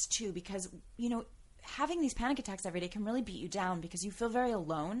depressed too, because, you know, having these panic attacks every day can really beat you down because you feel very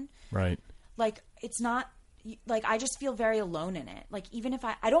alone. Right. Like, it's not like, I just feel very alone in it. Like, even if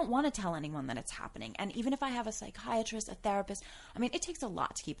I don't want to tell anyone that it's happening. And even if I have a psychiatrist, a therapist, I mean, it takes a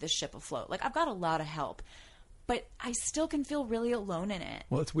lot to keep this ship afloat. Like, I've got a lot of help, but I still can feel really alone in it.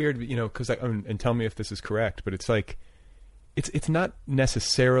 Well, it's weird, you know, because and tell me if this is correct, but it's like, it's not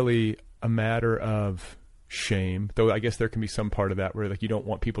necessarily a matter of shame, though I guess there can be some part of that where, like, you don't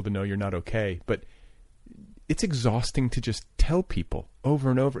want people to know you're not okay, but it's exhausting to just tell people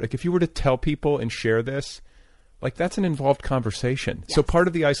over and over. Like, if you were to tell people and share this, like, that's an involved conversation. Yes. So part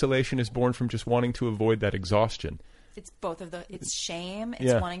of the isolation is born from just wanting to avoid that exhaustion. It's both of the, it's shame,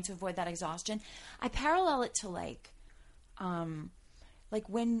 it's wanting to avoid that exhaustion. I parallel it to like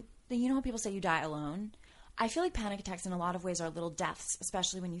when, you know how people say you die alone? I feel like panic attacks in a lot of ways are little deaths,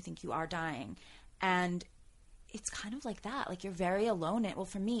 especially when you think you are dying. And it's kind of like that. Like, you're very alone in it. Well,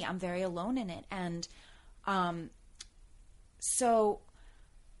 for me, I'm very alone in it. And so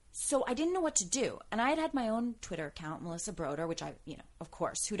I didn't know what to do. And I had my own Twitter account, Melissa Broder, which I, you know, of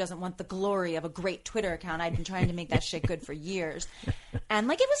course, who doesn't want the glory of a great Twitter account? I'd been trying to make that shit good for years. And,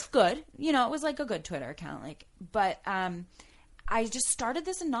 like, it was good. You know, it was like a good Twitter account. Like, but I just started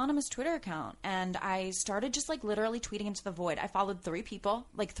this anonymous Twitter account, and I started just, like, literally tweeting into the void. I followed 3 people,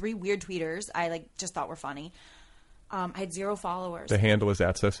 like 3 weird tweeters I, like, just thought were funny. I had 0 followers. The handle is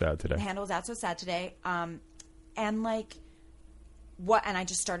 @SoSad today. The handle is @SoSad today. And, like, and I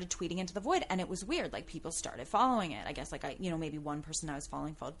just started tweeting into the void, and it was weird. Like, people started following it. I guess, like, maybe one person I was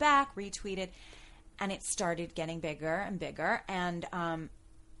following followed back, retweeted, and it started getting bigger and bigger. And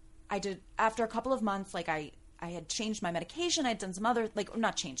I did, after a couple of months, like, I had changed my medication. I had done some other, like,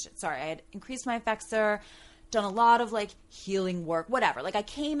 not changed it, sorry. I had increased my Effexor, done a lot of, like, healing work, whatever. Like, I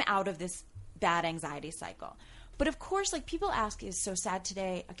came out of this bad anxiety cycle. But, of course, like, people ask, is So Sad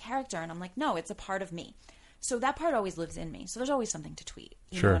Today a character? And I'm like, no, it's a part of me. So that part always lives in me. So there's always something to tweet.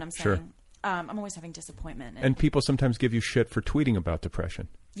 You know what I'm saying? Sure. I'm always having disappointment. And people sometimes give you shit for tweeting about depression.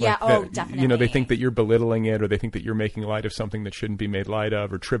 Yeah, like definitely. You know, they think that you're belittling it, or they think that you're making light of something that shouldn't be made light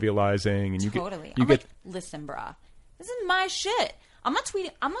of, or trivializing. And totally. You get, like, listen, brah, this is my shit. I'm not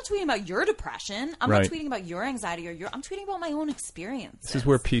tweeting about your depression. I'm Right. not tweeting about your anxiety or I'm tweeting about my own experience. This is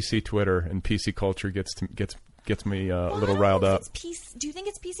where PC Twitter and PC culture gets me a little riled up. Do you think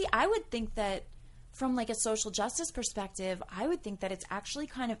it's PC? I would think that, from, like, a social justice perspective, I would think that it's actually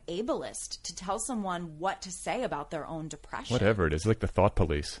kind of ableist to tell someone what to say about their own depression. Whatever it is, like the thought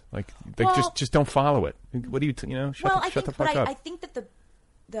police. Like, Well, just don't follow it. What do you, shut the fuck up. I think that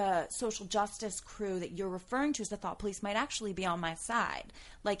the social justice crew that you're referring to as the thought police might actually be on my side.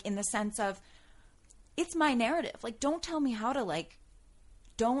 Like, in the sense of, it's my narrative. Like, don't tell me how to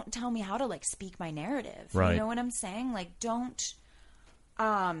speak my narrative. Right. You know what I'm saying? Like, don't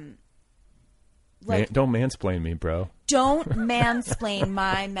mansplain me, bro. Don't mansplain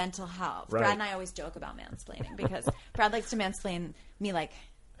my mental health. Right. Brad and I always joke about mansplaining because Brad likes to mansplain me like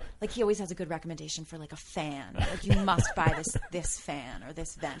he always has a good recommendation for, like, a fan. Like, you must buy this fan or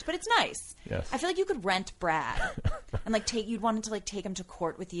this vent. But it's nice. Yes. I feel like you could rent Brad and, like, you'd want to, like, take him to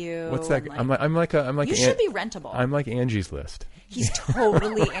court with you. What's that? And, I'm like you should be rentable. I'm like Angie's List. He's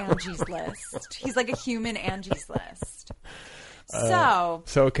totally Angie's List. He's like a human Angie's List. So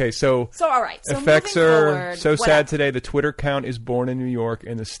all right. So Effexor, So whatever. Sad Today. The Twitter account is born in New York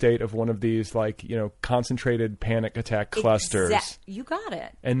in the state of one of these, like, concentrated panic attack clusters. You got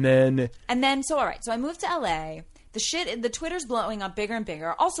it. And then So all right. So I moved to LA. The Twitter's blowing up bigger and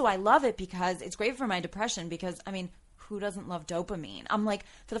bigger. Also, I love it because it's great for my depression because, I mean, who doesn't love dopamine? I'm like,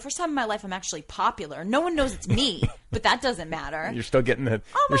 for the first time in my life, I'm actually popular. No one knows it's me, but that doesn't matter. You're still getting the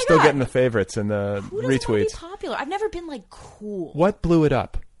God. getting the favorites and the Who doesn't retweets. want to be popular? I've never been, like, cool. What blew it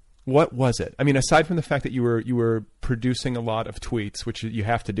up? What was it? I mean, aside from the fact that you were producing a lot of tweets, which you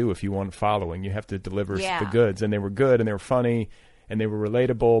have to do if you want following, you have to deliver the goods, and they were good and they were funny and they were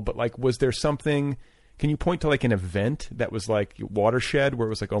relatable. But, like, was there something? Can you point to, like, an event that was, like, watershed where it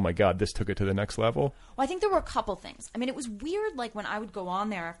was like, oh my God, this took it to the next level? Well, I think there were a couple things. I mean, it was weird, like, when I would go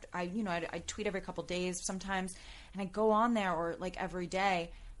on there after I'd tweet every couple days sometimes, and I'd go on there, or, like, every day,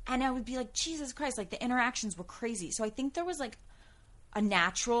 and I would be like, Jesus Christ, like, the interactions were crazy. So I think there was, like, a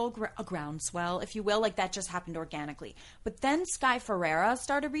natural a groundswell, if you will, like, that just happened organically. But then Sky Ferreira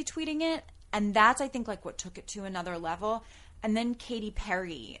started retweeting it, and that's, I think, like, what took it to another level. And then Katy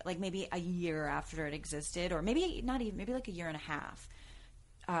Perry, like, maybe a year after it existed, or maybe not even, maybe like a year and a half.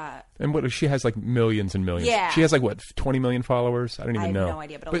 And she has, like, millions and millions. Yeah. She has, like, what, 20 million followers? I don't even know. I have no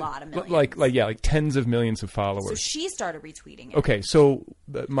idea, but a lot of millions. Like tens of millions of followers. So she started retweeting it. Okay, so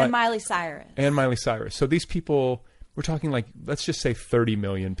and Miley Cyrus. And Miley Cyrus. So these people, we're talking, like, let's just say 30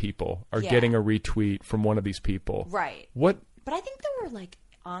 million people are getting a retweet from one of these people. Right. What? But I think there were, like,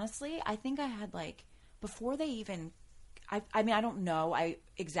 honestly, I think I had, like, before they even, I mean, I don't know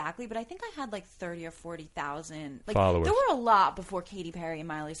exactly, but I think I had like 30 or 40,000 like followers. There were a lot before Katy Perry and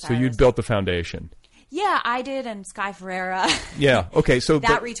Miley Cyrus. So you'd built the foundation. Yeah, I did, and Sky Ferreira. Yeah. Okay. So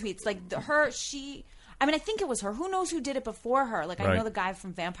that retweets like I mean, I think it was her. Who knows who did it before her? Like, I know the guy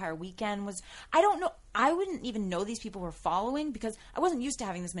from Vampire Weekend was. I don't know. I wouldn't even know these people were following because I wasn't used to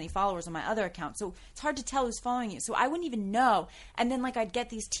having this many followers on my other account. So it's hard to tell who's following you. So I wouldn't even know. And then like I'd get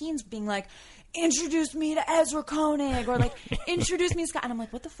these teens being like, "Introduce me to Ezra Koenig," or like, "Introduce me to Sky," and I'm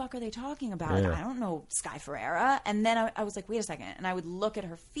like, "What the fuck are they talking about?" Yeah. I don't know Sky Ferreira. And then I was like, "Wait a second," and I would look at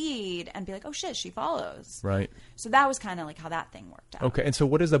her feed and be like, "Oh shit, she follows." Right. So that was kind of like how that thing worked out. Okay. And so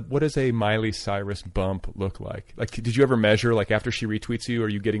what does a Miley Cyrus bump look like? Like, did you ever measure like after she retweets you, are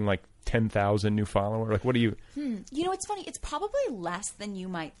you getting like 10,000 new followers? Like, what do you? You know, it's funny. It's probably less than you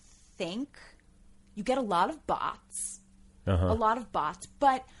might think. You get a lot of bots,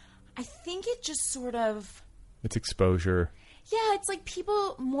 but I think it just sort of... It's exposure. Yeah, it's like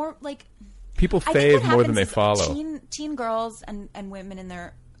people more like... People fave more than they follow. Teen girls and women in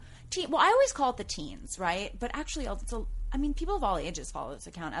their... Well, I always call it the teens, right? But actually, I mean, people of all ages follow this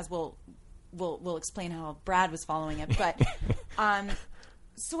account, as we'll explain how Brad was following it. But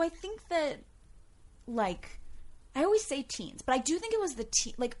so I think that, like... I always say teens, but I do think it was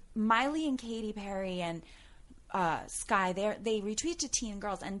like Miley and Katy Perry and Sky. They retweet to teen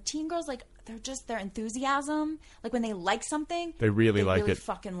girls, and teen girls, like, their enthusiasm, like when they like something, they really like it,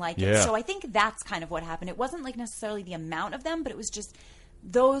 fucking like yeah. it. So I think that's kind of what happened. It wasn't like necessarily the amount of them, but it was just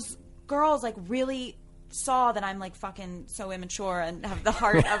those girls like really saw that I'm like fucking so immature and have the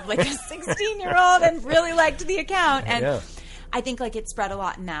heart of like a 16-year-old and really liked the account, and I think like it spread a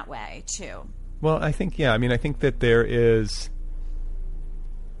lot in that way too. Well, I think, I mean, I think that there is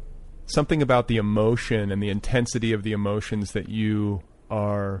something about the emotion and the intensity of the emotions that you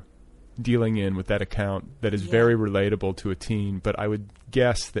are dealing in with that account that is very relatable to a teen. But I would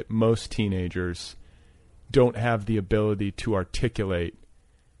guess that most teenagers don't have the ability to articulate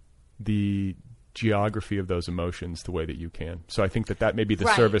the geography of those emotions the way that you can. So I think that may be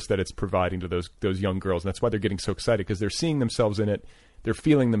the service that it's providing to those young girls. And that's why they're getting so excited, because they're seeing themselves in it. They're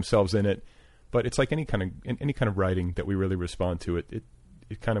feeling themselves in it. But it's like any kind of writing that we really respond to. It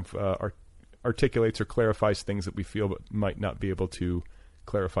kind of articulates or clarifies things that we feel but might not be able to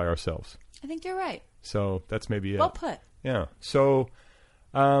clarify ourselves. I think you're right. So that's maybe it. Well put. Yeah. So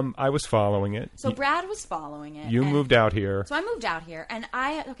I was following it. So Brad was following it. You moved out here. So I moved out here, and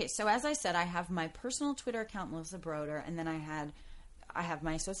so as I said, I have my personal Twitter account, Melissa Broder, and then I have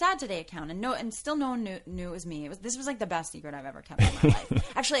my So Sad Today account, and still no one knew it was me. This was like the best secret I've ever kept in my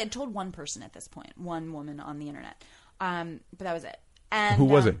life. Actually, I had told one person at this point, one woman on the internet, but that was it. And who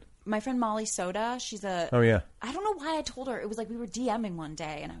was it? My friend Molly Soda. She's a. Oh yeah. I don't know why I told her. It was like we were DMing one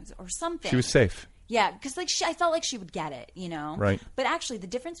day, and or something. She was safe. Yeah, because like I felt like she would get it, you know. Right. But actually, the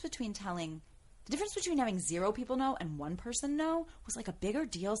difference between having 0 people know and 1 person know was like a bigger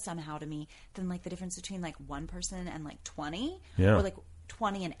deal somehow to me than like the difference between like 1 person and like 20. Yeah. Or like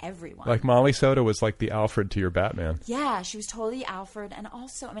 20 and everyone. Like Molly Soda was like the Alfred to your Batman. Yeah, she was totally Alfred. And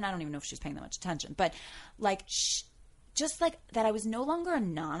also, I mean, I don't even know if she's paying that much attention, but like just like that I was no longer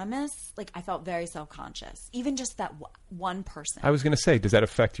anonymous, like I felt very self-conscious. Even just that one person. I was going to say, does that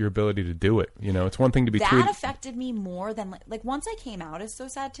affect your ability to do it? You know, it's one thing to be That affected me more than like once I came out as So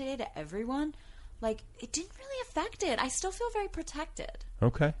Sad Today to everyone, like it didn't really affect it. I still feel very protected.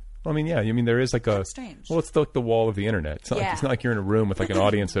 Okay. Well, I mean, yeah. I mean, there is like That's strange. Well, it's like the wall of the internet. It's not like you're in a room with like an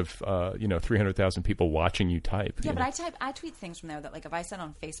audience of 300,000 people watching you type. Yeah, but I tweet things from there that like if I said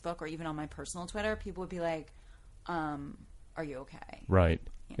on Facebook or even on my personal Twitter, people would be like, "Are you okay?" Right.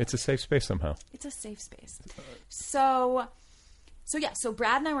 Yeah. It's a safe space somehow. It's a safe space. So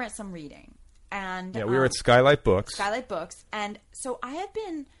Brad and I were at some reading, and we were at Skylight Books. And so I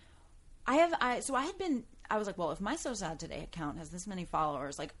was like, well, if my So Sad Today account has this many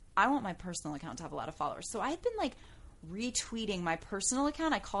followers, like I want my personal account to have a lot of followers. So I had been like retweeting my personal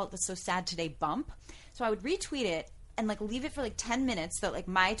account. I call it the So Sad Today bump. So I would retweet it and like leave it for like 10 minutes so that like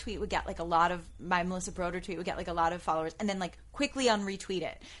my tweet would get like my Melissa Broder tweet would get like a lot of followers, and then like quickly unretweet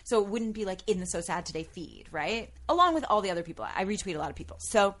it. So it wouldn't be like in the So Sad Today feed, right? Along with all the other people. I retweet a lot of people.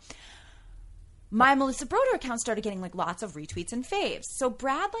 So my Melissa Broder account started getting like lots of retweets and faves. So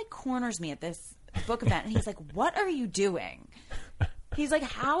Brad like corners me at this book event, and he's like, "What are you doing?" He's like,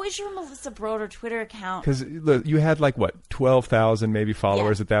 "How is your Melissa Broder Twitter account?" Because you had like what 12,000 maybe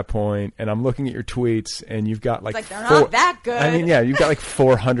followers at that point, and I'm looking at your tweets, and you've got like they're not that good. I mean, yeah, you've got like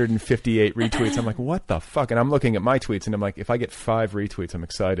 458 retweets. I'm like, what the fuck? And I'm looking at my tweets, and I'm like, if I get 5 retweets, I'm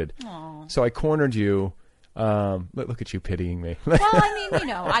excited. Aww. So I cornered you. Look at you pitying me. Well, I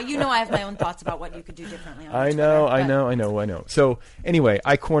mean, I have my own thoughts about what you could do differently. On I know. So anyway,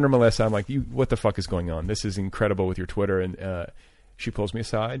 I corner Melissa. I'm like, what the fuck is going on? This is incredible with your Twitter. And she pulls me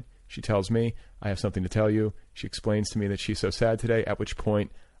aside. She tells me, I have something to tell you. She explains to me that she's so sad today, at which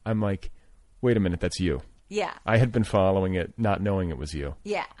point I'm like, wait a minute, that's you. Yeah. I had been following it, not knowing it was you.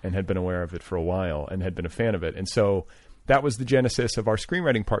 Yeah. And had been aware of it for a while and had been a fan of it. And so that was the genesis of our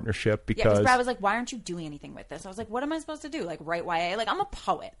screenwriting partnership because Brad was like, why aren't you doing anything with this? I was like, what am I supposed to do? Like, write YA? Like, I'm a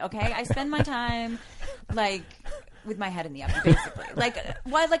poet, okay? I spend my time, like, with my head in the oven, basically. Like,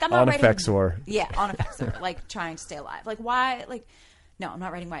 why? Like, I'm not writing... On Effexor. Yeah, on Effexor. Like, trying to stay alive. Like, why? Like, no, I'm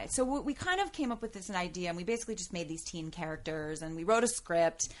not writing YA. So we kind of came up with this idea, and we basically just made these teen characters, and we wrote a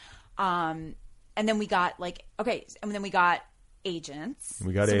script, and then we got, we got agents.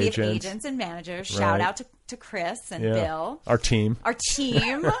 We got so agents. We have agents and managers. Right. Shout out to Chris and Bill. Our team.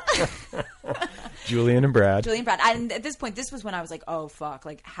 Julian and Brad. And at this point, this was when I was like, oh, fuck.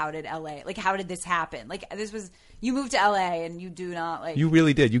 Like, how did this happen? Like, you moved to LA and you do not, like... You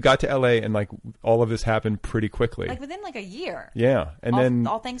really did. You got to LA and, like, all of this happened pretty quickly. Like, within, like, a year. Yeah. And then...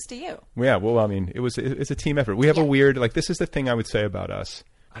 All thanks to you. Yeah. Well, I mean, it's a team effort. We have a weird... Like, this is the thing I would say about us.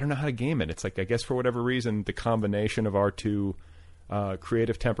 I don't know how to game it. It's like, I guess for whatever reason, the combination of our two...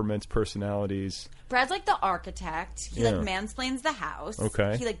 creative temperaments, personalities. Brad's like the architect. He like mansplains the house.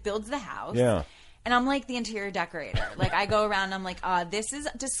 Okay. He like builds the house. Yeah. And I'm like the interior decorator. Like I go around and I'm like, this is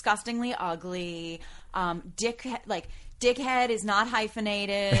disgustingly ugly. Dickhead is not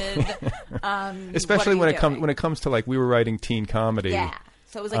hyphenated. Especially when it comes to like we were writing teen comedy. Yeah.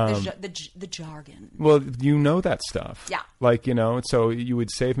 So it was like the jargon. Well, you know that stuff. Yeah. Like, so you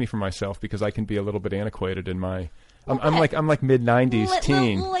would save me from myself because I can be a little bit antiquated in my I'm like mid-90s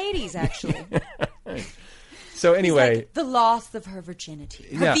teen. Ladies, actually. So anyway, like, the loss of her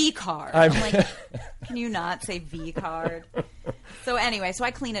virginity, her V card. I'm like, can you not say V card? So anyway,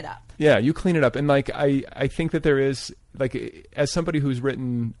 I clean it up. Yeah, you clean it up, and like I think that there is like as somebody who's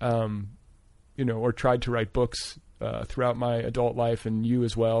written, or tried to write books throughout my adult life, and you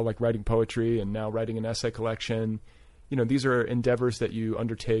as well, like writing poetry and now writing an essay collection. These are endeavors that you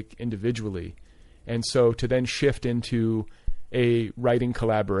undertake individually. And so to then shift into a writing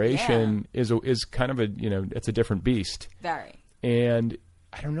collaboration is kind of it's a different beast. Very. And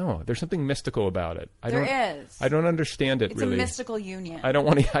I don't know. There's something mystical about it. I don't understand it really. It's a mystical union. I don't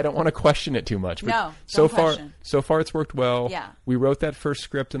want to question it too much. But no, so far it's worked well. Yeah. We wrote that first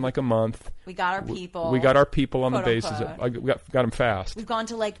script in like a month. We got our people. We got our people on the basis. We got them fast. We've gone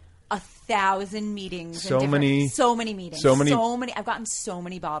to like 1,000 meetings. So many meetings. I've gotten so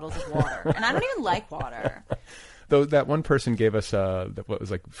many bottles of water, and I don't even like water. Though that one person gave us what was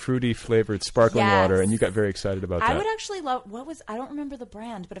like fruity flavored sparkling water, and you got very excited about that. I would actually love I don't remember the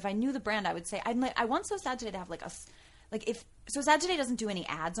brand, but if I knew the brand, I would say I want So Sad Today to have if So Sad Today doesn't do any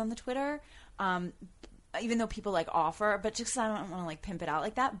ads on the Twitter. Even though people like offer, but just I don't want to like pimp it out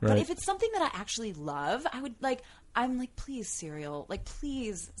like that. Right. But if it's something that I actually love, I'm like, please cereal, like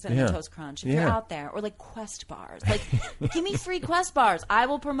please Cinnamon Toast Crunch if you're out there, or like Quest bars, like give me free Quest bars, I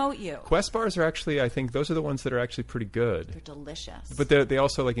will promote you. Quest bars are actually, I think those are the ones that are actually pretty good. They're delicious, but they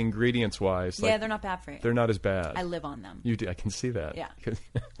also like ingredients wise. Yeah, they're not bad for you. They're not as bad. I live on them. You do, I can see that. Yeah,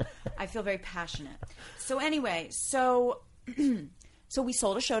 I feel very passionate. So anyway, So we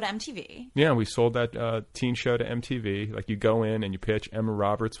sold a show to MTV. Yeah, we sold that teen show to MTV. Like you go in and you pitch. Emma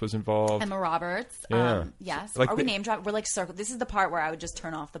Roberts was involved. Emma Roberts. Yeah. Yes. Like are we name dropping? We're like circle. This is the part where I would just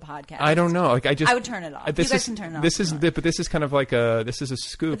turn off the podcast. I don't know. Like I would turn it off. You guys can turn it off. But this is kind of like this is a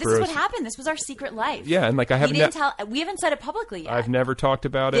scoop. But this is what happened. This was our secret life. Yeah, and like we haven't said it publicly yet. I've never talked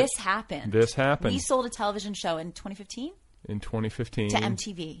about it. This happened. We sold a television show in 2015. In 2015. To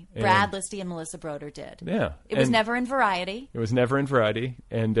MTV. Brad Listy and Melissa Broder did. Yeah. It was never in Variety. It was never in Variety.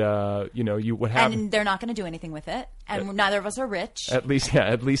 And, what happened. And they're not going to do anything with it. And neither of us are rich. At least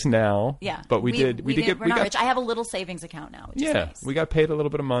now. Yeah. But we're not rich. I have a little savings account now, which is nice. We got paid a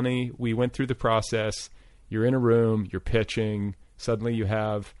little bit of money. We went through the process. You're in a room. You're pitching. Suddenly you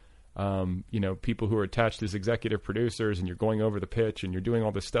have... people who are attached as executive producers, and you're going over the pitch and you're doing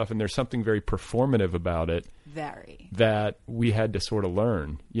all this stuff, and there's something very performative about it. That we had to sort of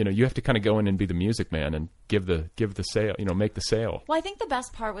learn. You have to kind of go in and be the music man and give the sale, make the sale. Well, I think the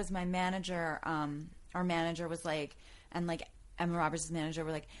best part was my manager, our manager was like, and like Emma Roberts' manager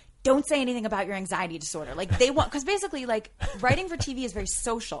were like, don't say anything about your anxiety disorder. Like they want, because basically like writing for TV is very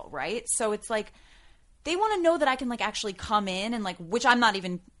social, right? So it's like, they want to know that I can like actually come in and like, which I'm not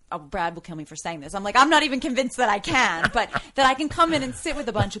even, Brad will kill me for saying this. I'm like, I'm not even convinced that I can, but that I can come in and sit with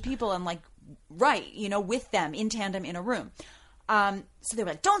a bunch of people and like write, with them in tandem in a room. So they were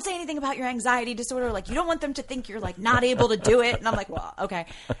like, don't say anything about your anxiety disorder. Like, you don't want them to think you're like not able to do it. And I'm like, well, okay.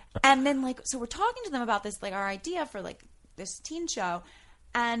 And then like, so we're talking to them about this, like our idea for like this teen show.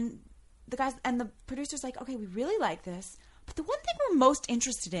 And the guys and the producer's like, okay, we really like this. But the one thing we're most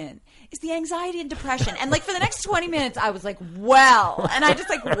interested in is the anxiety and depression. And like for the next 20 minutes, I was like, well, and I just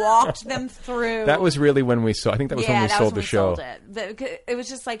like walked them through. That was really when we sold. I think that was when we sold the show. It was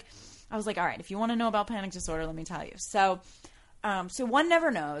just like, I was like, all right, if you want to know about panic disorder, let me tell you. So one never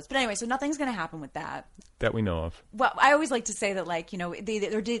knows. But anyway, so nothing's going to happen with that. That we know of. Well, I always like to say that, like, you know,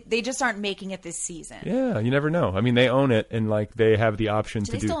 they just aren't making it this season. Yeah, you never know. I mean, they own it, and like they have the option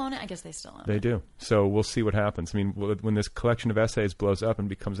to do. Do they still own it? I guess they still own it. They do. So we'll see what happens. I mean, when this collection of essays blows up and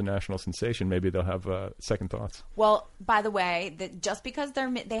becomes a national sensation, maybe they'll have second thoughts. Well, by the way, just because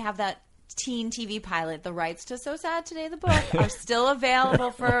they have that teen TV pilot, the rights to So Sad Today the book are still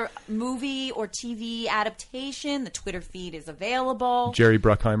available for movie or TV adaptation. The Twitter feed is available. Jerry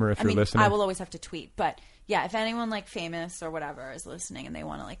Bruckheimer, if you're listening. I will always have to tweet, but yeah, if anyone like famous or whatever is listening and they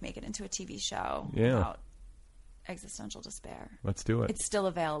want to like make it into a TV show about existential despair, let's do it. It's still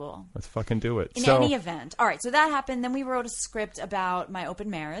available. Let's fucking do it. In any event. All right, so that happened. Then we wrote a script about my open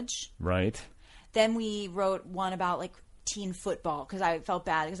marriage. Right. Then we wrote one about like teen football because I felt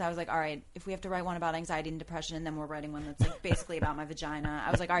bad because I was like, all right, if we have to write one about anxiety and depression and then we're writing one that's like basically about my vagina, I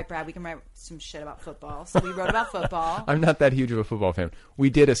was like, all right, Brad, we can write some shit about football. So we wrote about football. I'm not that huge of a football fan. We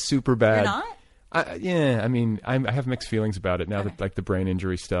did a super bad. You're not? Yeah, I mean, I have mixed feelings about it now that like the brain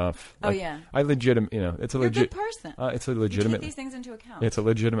injury stuff. Like, I it's a You're a good person. It's a legitimate. You take these things into account. It's a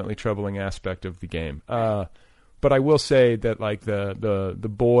legitimately troubling aspect of the game. Right. But I will say that like the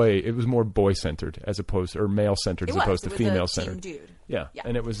boy, it was more boy centered as opposed or male centered as opposed to female centered. Dude. Yeah,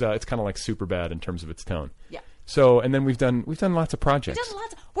 and it was it's kind of like super bad in terms of its tone. Yeah. So and then we've done lots of projects.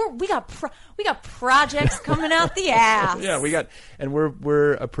 We got projects coming out the ass. Yeah,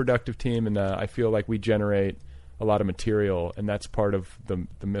 we're a productive team, and I feel like we generate a lot of material, and that's part of the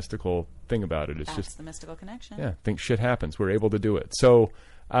mystical thing about it. It's just the mystical connection. Yeah, I think shit happens. We're able to do it. So,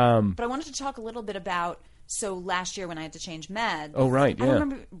 but I wanted to talk a little bit about. So last year when I had to change meds. Oh, right, yeah. I don't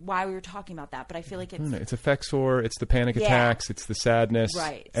remember why we were talking about that, but I feel like it's Effexor, it's the panic attacks, it's the sadness.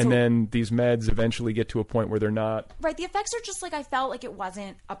 Right. And then these meds eventually get to a point where they're not. Right. The effects are just like I felt like it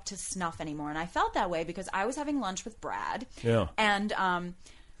wasn't up to snuff anymore. And I felt that way because I was having lunch with Brad. Yeah. And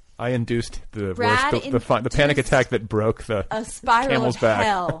I induced the panic attack that broke a spiral camel's of back.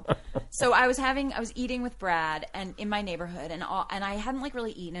 hell. So I was eating with Brad and in my neighborhood and I hadn't like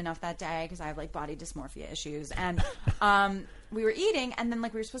really eaten enough that day because I have like body dysmorphia issues and we were eating and then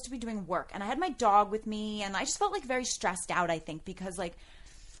like we were supposed to be doing work and I had my dog with me and I just felt like very stressed out I think because like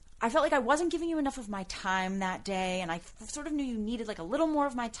I felt like I wasn't giving you enough of my time that day, and I sort of knew you needed like a little more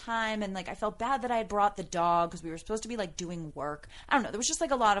of my time, and like I felt bad that I had brought the dog because we were supposed to be like doing work. I don't know. There was just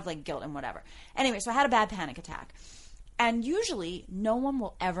like a lot of like guilt and whatever. Anyway, so I had a bad panic attack. And usually no one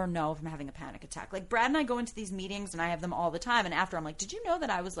will ever know if I'm having a panic attack. Like Brad and I go into these meetings and I have them all the time. And after I'm like, did you know that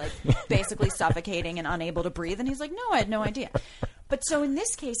I was like basically suffocating and unable to breathe? And he's like, no, I had no idea. But so in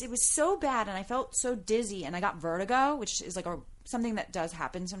this case, it was so bad and I felt so dizzy and I got vertigo, which is like something that does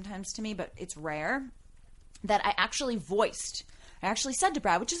happen sometimes to me, but it's rare, that I actually said to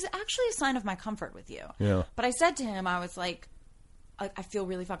Brad, which is actually a sign of my comfort with you. Yeah. But I said to him, I was like, I feel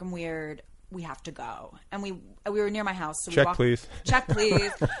really fucking weird. We have to go. And we were near my house. So Check, please. Check,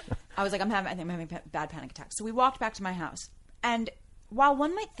 please. I was like, I think I'm having a bad panic attack. So we walked back to my house. And while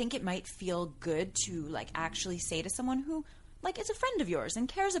one might think it might feel good to like actually say to someone who like is a friend of yours and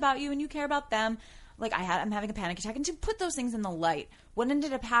cares about you and you care about them, like I'm having a panic attack, and to put those things in the light, what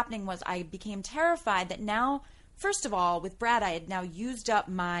ended up happening was I became terrified that now, first of all, with Brad, I had now used up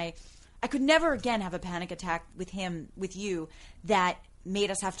I could never again have a panic attack with you, that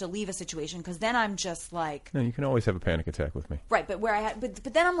made us have to leave a situation, because then I'm just like... No, you can always have a panic attack with me. Right, but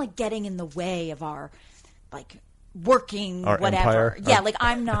but then I'm like getting in the way of our like working our whatever. Empire. Yeah, like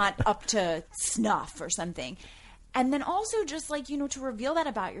I'm not up to snuff or something. And then also just like, to reveal that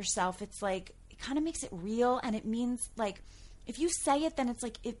about yourself, it's like it kind of makes it real, and it means like if you say it, then it's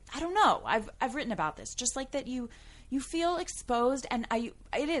like I don't know. I've written about this, just like that you feel exposed, and I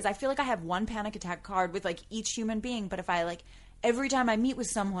feel like I have one panic attack card with like each human being, but if I like every time I meet with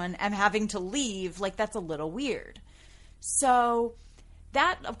someone, I'm having to leave, like that's a little weird. So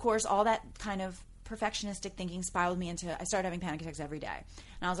that, of course, all that kind of perfectionistic thinking spiraled me into, I started having panic attacks every day.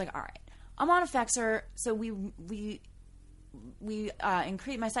 And I was like, all right, I'm on Effexor. So we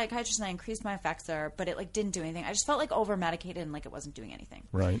increased, my psychiatrist and I increased my Effexor, but it like didn't do anything. I just felt like over medicated and like it wasn't doing anything.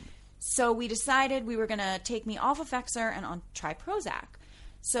 Right. So we decided we were going to take me off Effexor and try Prozac.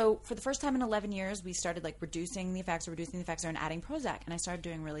 So for the first time in 11 years, we started like reducing the Effexor and adding Prozac, and I started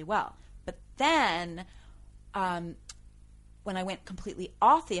doing really well. But then when I went completely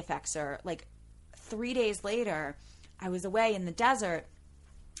off the Effexor, like 3 days later, I was away in the desert,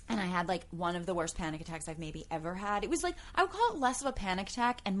 and I had like one of the worst panic attacks I've maybe ever had. It was like, I would call it less of a panic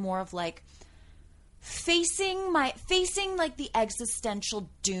attack and more of like facing like the existential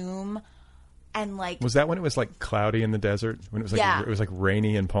doom. And like, was that when it was like cloudy in the desert? When it was like, it was like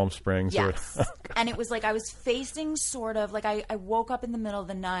rainy in Palm Springs? Yes. And it was like, I was facing sort of like, I woke up in the middle of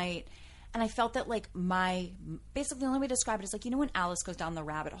the night and I felt that like basically the only way to describe it is like, you know, when Alice goes down the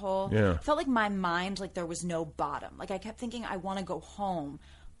rabbit hole, Yeah. I felt like my mind, like there was no bottom. Like I kept thinking I want to go home.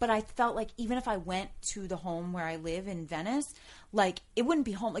 But I felt like even if I went to the home where I live in Venice, like it wouldn't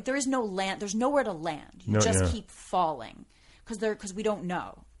be home. Like there is no land. There's nowhere to land. You keep falling because we don't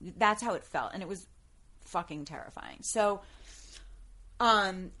know. That's how it felt, and it was fucking terrifying. So,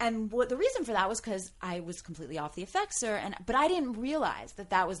 and what the reason for that was because I was completely off the Effexor, but I didn't realize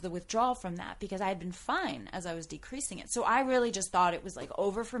that was the withdrawal from that because I had been fine as I was decreasing it. So I really just thought it was like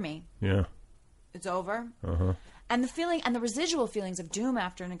over for me. Yeah, it's over. Uh-huh. And the feeling and the residual feelings of doom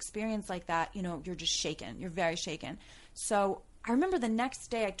after an experience like that, you know, you're just shaken. You're very shaken. So I remember the next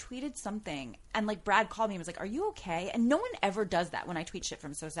day I tweeted something and like Brad called me and was like, "Are you okay?" And no one ever does that when I tweet shit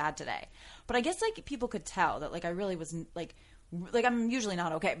from So Sad Today. But I guess like people could tell that like I really was like I'm usually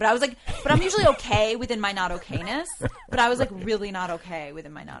not okay. But I was like, but I'm usually okay within my not okayness. But I was like really not okay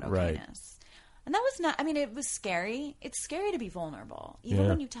within my not okayness. Right. And that was not, I mean, it was scary. It's scary to be vulnerable. Even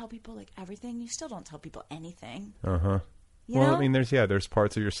when you tell people like everything, you still don't tell people anything. Uh-huh. You well, know? I mean, there's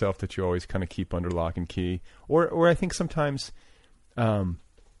parts of yourself that you always kind of keep under lock and key. Or I think sometimes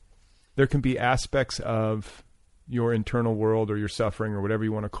there can be aspects of your internal world or your suffering or whatever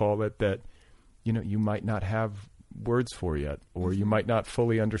you want to call it that, you know, you might not have words for yet or you might not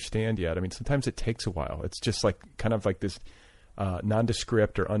fully understand yet. I mean, sometimes it takes a while. It's just like kind of like this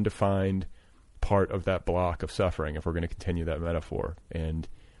nondescript or undefined part of that block of suffering, if we're going to continue that metaphor. And,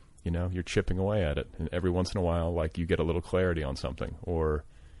 you know, you're chipping away at it. And every once in a while, like, you get a little clarity on something or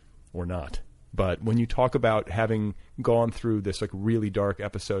not. But when you talk about having gone through this, like, really dark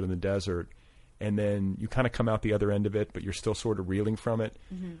episode in the desert, and then you kind of come out the other end of it, but you're still sort of reeling from it,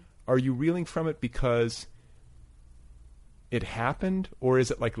 are you reeling from it because it happened, or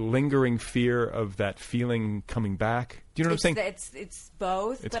is it like lingering fear of that feeling coming back? Do you know what I'm saying? It's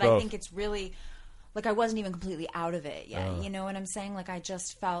both, but both. I think it's really like I wasn't even completely out of it yet. You know what I'm saying? Like I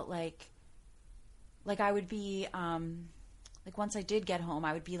just felt like I would be like once I did get home,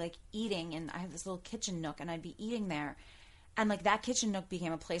 I would be like eating, and I have this little kitchen nook, and I'd be eating there, and like that kitchen nook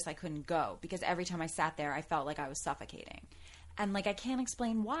became a place I couldn't go because every time I sat there, I felt like I was suffocating. And like I can't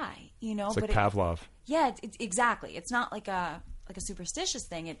explain why, you know. It's like Pavlov. It's exactly. It's not like a superstitious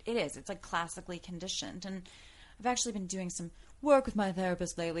thing. It is. It's like classically conditioned. And I've actually been doing some work with my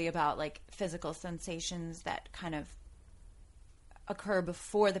therapist lately about like physical sensations that kind of occur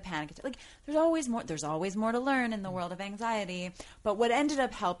before the panic attack. Like there's always more to learn in the world of anxiety. But what ended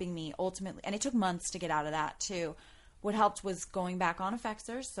up helping me ultimately, and it took months to get out of that too. What helped was going back on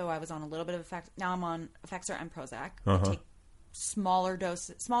Effexor. So I was on a little bit of Effexor. Now I'm on Effexor and Prozac. I take smaller dose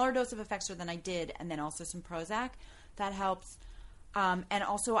of Effexor than I did, and then also some Prozac. That helps. And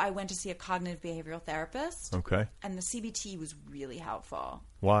also I went to see a cognitive behavioral therapist. Okay. And the CBT was really helpful.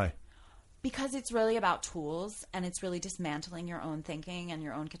 Why? Because it's really about tools, and it's really dismantling your own thinking and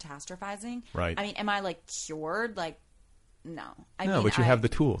your own catastrophizing. Right. I mean, am I like cured? Like, no. I mean, but you have the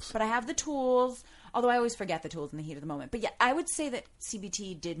tools. But I have the tools, although I always forget the tools in the heat of the moment. But yeah, I would say that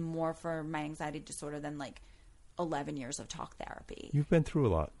CBT did more for my anxiety disorder than like 11 years of talk therapy. You've been through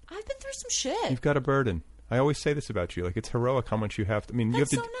a lot. I've been through some shit. You've got a burden. I always say this about you. Like, it's heroic how much you have to. I mean,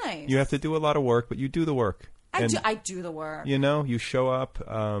 That's you have to. So nice. You have to do a lot of work, but you do the work. I do the work. You know, you show up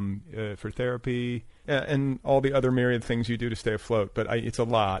for therapy and all the other myriad things you do to stay afloat. But it's a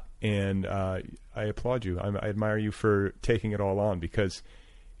lot, and I applaud you. I admire you for taking it all on, because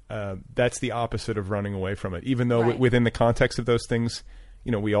that's the opposite of running away from it. Even though within the context of those things,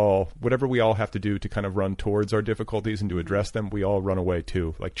 you know, whatever we all have to do to kind of run towards our difficulties and to address them, we all run away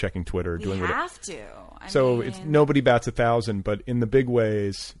too, like checking Twitter, doing whatever. We have to. So it's nobody bats 1,000, but in the big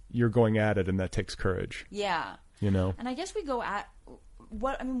ways, you're going at it, and that takes courage. Yeah. You know. And I guess we go at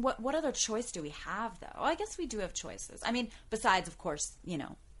what other choice do we have, though? I guess we do have choices. I mean, besides, of course, you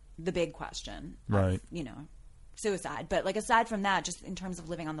know, the big question, of, you know, suicide. But like aside from that, just in terms of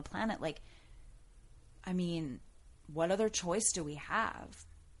living on the planet, like, I mean, what other choice do we have?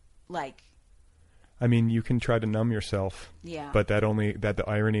 Like, I mean, you can try to numb yourself. Yeah. But the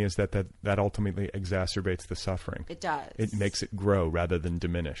irony is that ultimately exacerbates the suffering. It does. It makes it grow rather than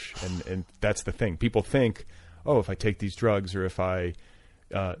diminish. And that's the thing. People think, oh, if I take these drugs or if I,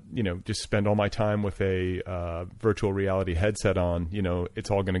 just spend all my time with a virtual reality headset on, it's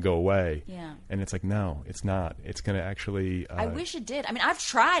all going to go away. Yeah. And it's like, no, it's not. It's going to actually... I wish it did. I mean, I've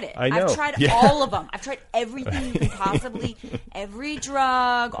tried it. I know. I've tried all of them. I've tried everything you can possibly, every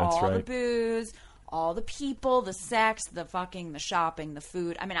drug, all the booze, all the people, the sex, the fucking, the shopping, the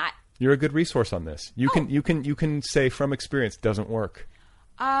food. I mean, You're a good resource on this. You can say from experience it doesn't work.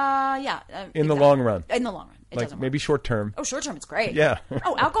 Yeah. In the long run. In the long run. It doesn't work. Maybe short term. Oh, short term, it's great. Yeah.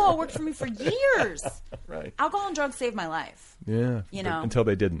 Alcohol worked for me for years. Right. Alcohol and drugs saved my life. Yeah. Until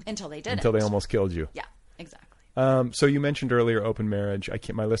they didn't. Until they didn't. Until they almost killed you. Yeah, exactly. So you mentioned earlier open marriage.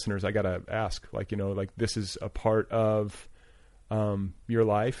 My listeners, I got to ask, this is a part of your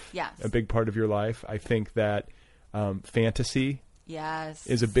life. Yes. A big part of your life. I think that fantasy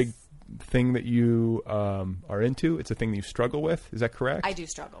is a big thing that you are into. It's a thing that you struggle with. Is that correct? I do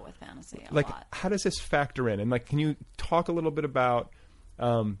struggle with fantasy a lot. How does this factor in? And can you talk a little bit about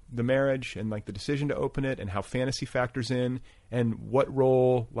the marriage and the decision to open it and how fantasy factors in and what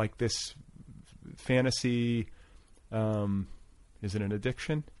role this fantasy is it an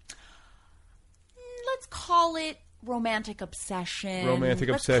addiction? Let's call it romantic obsession.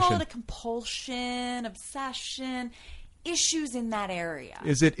 Let's call it a compulsion, obsession. Issues in that area.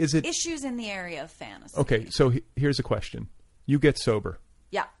 Is it issues in the area of fantasy? Okay, so here's a question. You get sober.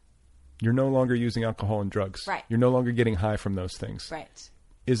 Yeah. You're no longer using alcohol and drugs. Right. You're no longer getting high from those things. Right.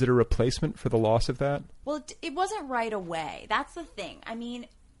 Is it a replacement for the loss of that? Well, it wasn't right away. That's the thing. I mean,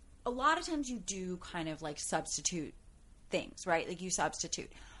 a lot of times you do kind of substitute things, right? You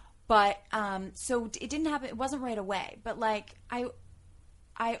substitute. But so it didn't happen. It wasn't right away. But I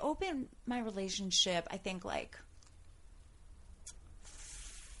opened my relationship, I think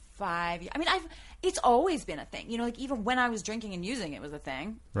 5 years. I mean, it's always been a thing. Even when I was drinking and using, it was a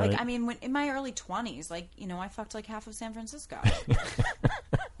thing. Right. When in my early 20s, I fucked half of San Francisco.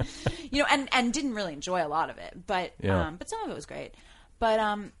 And didn't really enjoy a lot of it, but but some of it was great. But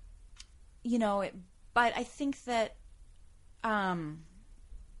but I think that I'm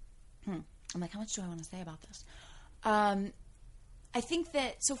how much do I want to say about this? I think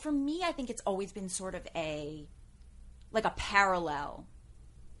that for me, I think it's always been sort of a parallel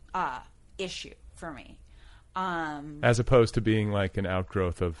issue for me. As opposed to being an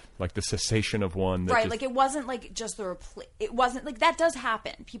outgrowth of the cessation of one. That right. It wasn't just it wasn't that does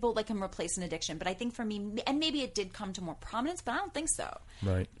happen. People can replace an addiction. But I think for me, and maybe it did come to more prominence, but I don't think so.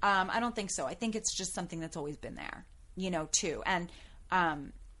 Right. I don't think so. I think it's just something that's always been there, too. And, as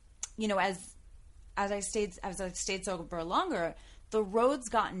I stayed sober longer, the road's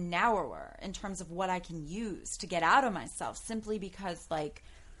gotten narrower in terms of what I can use to get out of myself simply because I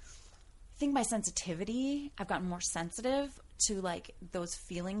think my sensitivity, I've gotten more sensitive to those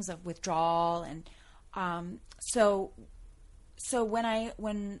feelings of withdrawal. And so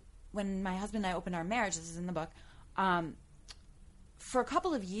when my husband and I opened our marriage, this is in the book, for a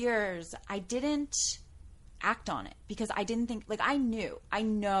couple of years I didn't act on it because I didn't think I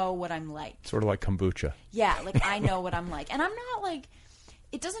know what I'm like. Sort of like kombucha. Yeah, I know what I'm like. And I'm not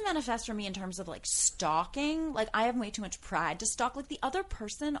it doesn't manifest for me in terms of stalking. I have way too much pride to stalk. The other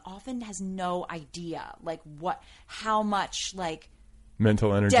person often has no idea how much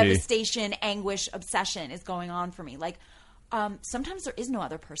mental energy, devastation, anguish, obsession is going on for me. Sometimes there is no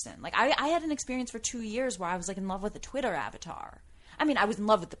other person. I had an experience for 2 years where I was in love with a Twitter avatar. I mean, I was in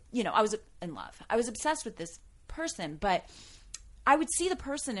love with I was in love. I was obsessed with this person, but I would see the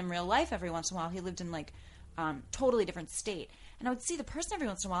person in real life every once in a while. He lived in totally different state. And I would see the person every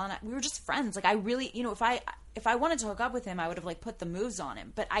once in a while, and we were just friends. I really, if I wanted to hook up with him, I would have put the moves on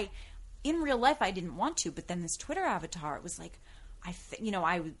him. But in real life, I didn't want to. But then this Twitter avatar, it was I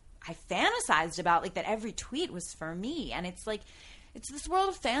fantasized about that every tweet was for me, and it's it's this world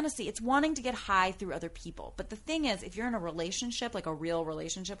of fantasy. It's wanting to get high through other people. But the thing is, if you're in a relationship, a real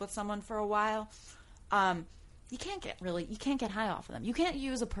relationship with someone for a while, you can't get high off of them. You can't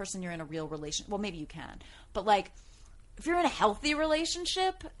use a person you're in a real relation. Well, maybe you can, but if you're in a healthy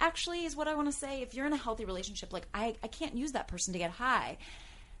relationship, actually is what I want to say. If you're in a healthy relationship, I can't use that person to get high.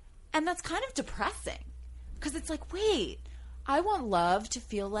 And that's kind of depressing because it's wait, I want love to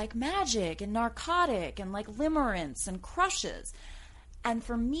feel like magic and narcotic and limerence and crushes. And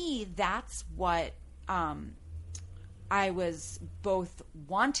for me, that's what I was both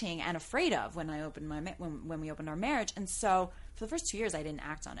wanting and afraid of when I opened when we opened our marriage. And so for the first 2 years, I didn't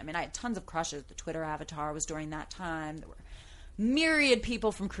act on it. I mean, I had tons of crushes. The Twitter avatar was during that time. There were myriad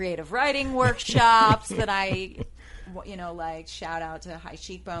people from creative writing workshops that I, you know, like shout out to High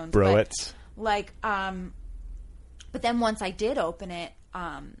Cheekbones. Broettes. But then once I did open it,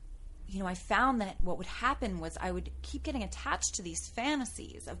 you know, I found that what would happen was I would keep getting attached to these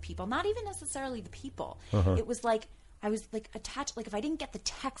fantasies of people, not even necessarily the people. It was like I was like attached, like if I didn't get the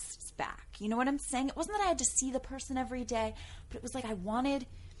texts back, you know what I'm saying? It wasn't that I had to see the person every day, but it was like I wanted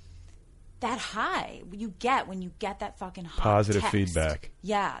that high you get when you get that fucking hot positive text. feedback.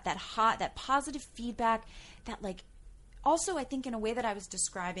 Yeah, that positive feedback, that like, also I think in a way that I was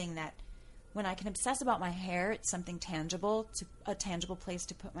describing that when I can obsess about my hair, it's something tangible, to a tangible place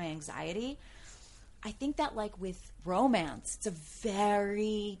to put my anxiety. I think that like with romance, it's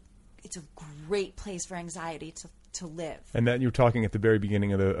a great place for anxiety to live. And that you were talking at the very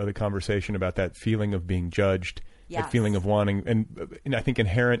beginning of the conversation about that feeling of being judged, Yes. that feeling of wanting, and I think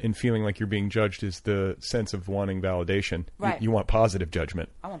inherent in feeling like you're being judged is the sense of wanting validation. Right. You want positive judgment.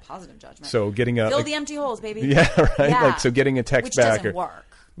 I want positive judgment. So getting a fill the empty holes, baby. Yeah, right. Yeah. Like so, getting a text which back doesn't work.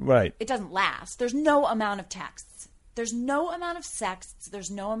 Right. It doesn't last. There's no amount of texts. There's no amount of sexts. There's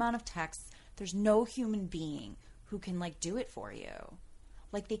no amount of texts. There's no human being who can like do it for you.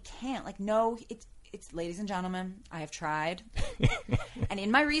 Like they can't. Like no. It's ladies and gentlemen. I have tried, and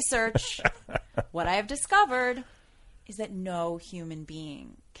in my research, what I have discovered is that no human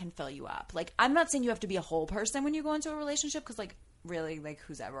being can fill you up. Like, I'm not saying you have to be a whole person when you go into a relationship, because, like, really, like,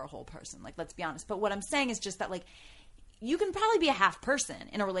 who's ever a whole person? Like, let's be honest. But what I'm saying is just that, like, you can probably be a half person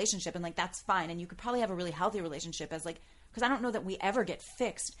in a relationship, and, like, that's fine. And you could probably have a really healthy relationship as, like, because I don't know that we ever get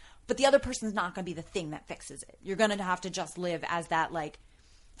fixed, but the other person's not going to be the thing that fixes it. You're going to have to just live as that, like,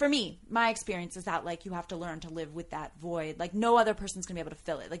 for me, my experience is that, like, you have to learn to live with that void. Like, no other person's going to be able to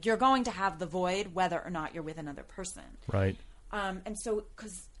fill it. Like, you're going to have the void whether or not you're with another person. Right. And so,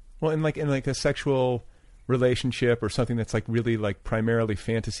 because... Well, in like a sexual relationship or something that's, like, really, like, primarily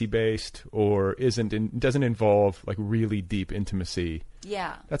fantasy-based or doesn't involve, like, really deep intimacy.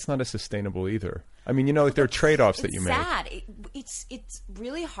 Yeah. That's not as sustainable either. I mean, you know, like, there are trade-offs that you make. It's sad. It's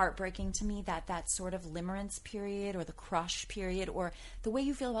really heartbreaking to me that sort of limerence period or the crush period or the way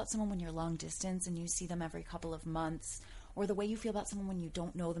you feel about someone when you're long distance and you see them every couple of months, or the way you feel about someone when you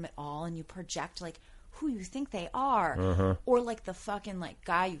don't know them at all and you project, like, who you think they are. Or, like, the fucking, like,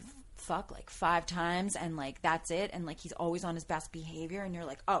 guy you fuck, like, 5 times and, like, that's it. And, like, he's always on his best behavior and you're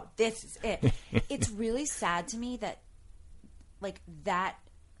like, oh, this is it. It's really sad to me that, like, that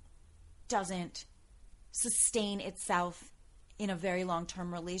doesn't sustain itself in a very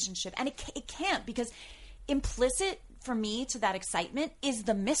long-term relationship. And it can't, because implicit for me to that excitement is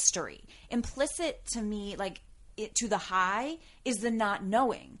the mystery. Implicit to me, like, to the high is the not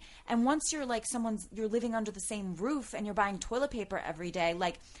knowing. And once you're like you're living under the same roof and you're buying toilet paper every day,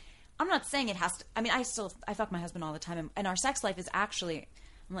 like, I'm not saying it has to, I mean, I fuck my husband all the time, and our sex life is actually,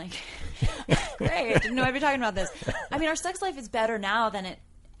 I'm like, great, I didn't know I'd be talking about this. I mean, our sex life is better now than it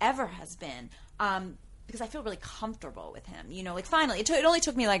ever has been. Because I feel really comfortable with him, you know, like, finally, it only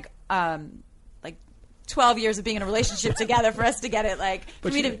took me like 12 years of being in a relationship together for us to get it, like, for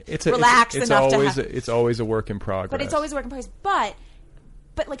me to relax enough to have. It's always a work in progress. But it's always a work in progress.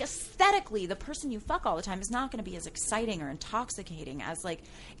 But like, aesthetically, the person you fuck all the time is not going to be as exciting or intoxicating as, like,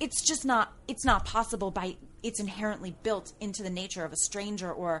 it's just not, it's not possible it's inherently built into the nature of a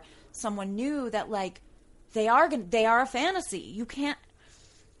stranger or someone new that, like, they are a fantasy. You can't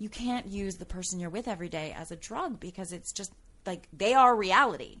use the person you're with every day as a drug, because it's just, like, they are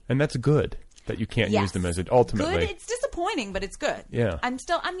reality. And that's good that you can't use them as it ultimately. Good. It's disappointing, but it's good. Yeah. I'm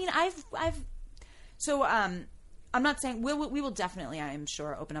not saying we will definitely, I am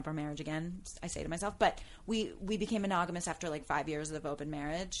sure, open up our marriage again. I say to myself, but we became monogamous after like 5 years of open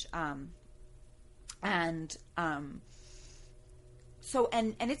marriage. So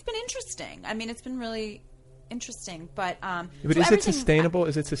it's been interesting. I mean, it's been really interesting, but is it sustainable?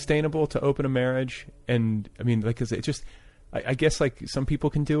 Is it sustainable to open a marriage? And I mean, like, is it just? I guess, like, some people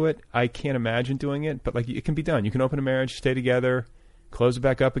can do it. I can't imagine doing it, but, like, it can be done. You can open a marriage, stay together, close it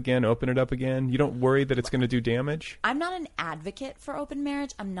back up again, open it up again. You don't worry that it's going to do damage. I'm not an advocate for open marriage.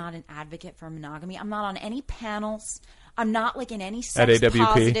 I'm not an advocate for monogamy. I'm not on any panels. I'm not, like, in any sex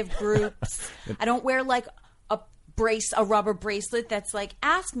positive groups. I don't wear, like, a rubber bracelet that's like,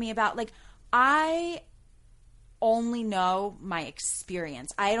 ask me about, like, I only know my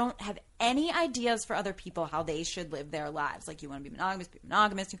experience. I don't have any ideas for other people how they should live their lives. Like, you want to be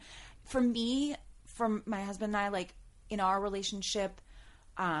monogamous. For me, for my husband and I, like, in our relationship,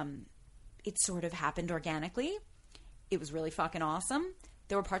 it sort of happened organically. It was really fucking awesome.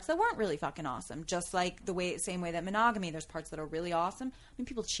 There were parts that weren't really fucking awesome. Just like same way that monogamy, there's parts that are really awesome. I mean,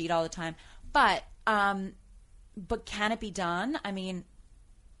 people cheat all the time. But but can it be done? I mean,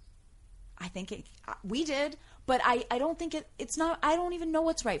 I think we did, but I don't think it's not. I don't even know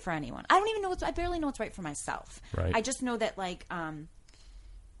what's right for anyone. I don't even know I barely know what's right for myself. Right. I just know that like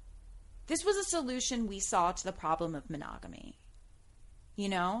this was a solution we saw to the problem of monogamy, you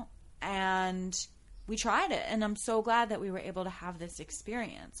know, and we tried it, and I'm so glad that we were able to have this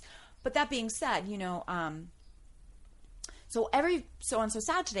experience. But that being said, you know, so on So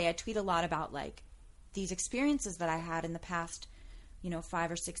Sad Today, I tweet a lot about like these experiences that I had in the past, you know,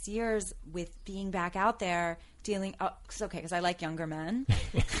 5 or 6 years with being back out there dealing. Oh, it's okay because I like younger men.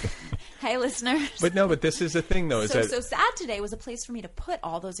 Hey, listeners. But no, but this is the thing, though. So Sad Today was a place for me to put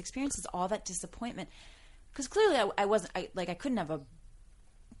all those experiences, all that disappointment, because clearly I couldn't have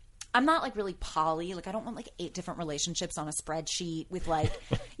I'm not like really poly. Like I don't want like 8 different relationships on a spreadsheet with like,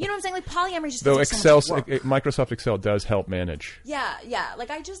 you know what I'm saying? Like polyamory just though feels like so much work. Microsoft Excel does help manage. Yeah. Like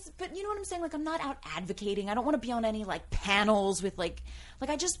but you know what I'm saying? Like I'm not out advocating. I don't want to be on any like panels with like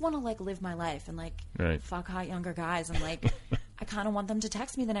I just want to like live my life and like fuck hot younger guys and like I kind of want them to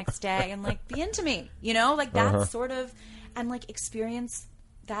text me the next day and like be into me, you know, like that sort of, and like experience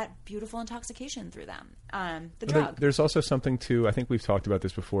that beautiful intoxication through them. The drug. There's also something to, I think we've talked about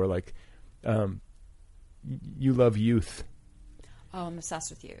this before, like you love youth. Oh, I'm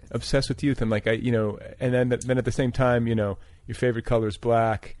obsessed with youth. Obsessed with youth. And like, and then at the same time, you know, your favorite color is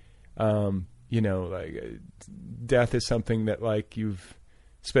black. You know, like death is something that like you've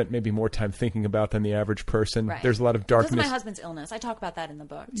spent maybe more time thinking about than the average person. Right. There's a lot of darkness. Because of my husband's illness. I talk about that in the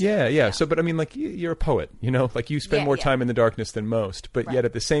book. Yeah. So, but I mean, like you're a poet, you know, like you spend more time in the darkness than most, but yet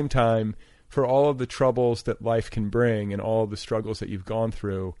at the same time, for all of the troubles that life can bring and all of the struggles that you've gone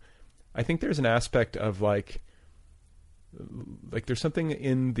through, I think there's an aspect of like there's something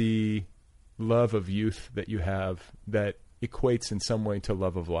in the love of youth that you have that equates in some way to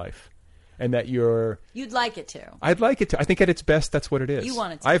love of life. And that you'd like it to. I'd like it to. I think at its best, that's what it is. You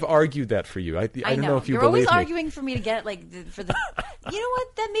want it to. I've argued that for you. I don't know if you You're believe always me. arguing for me to get like for the. You know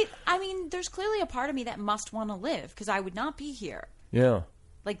what? I mean, there's clearly a part of me that must want to live because I would not be here. Yeah.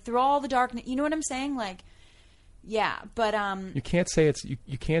 Like through all the darkness, you know what I'm saying? Like, yeah, but you can't say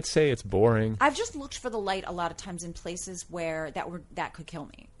it's boring. I've just looked for the light a lot of times in places where that could kill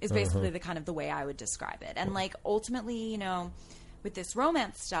me. Is basically the kind of the way I would describe it. And like ultimately, you know, with this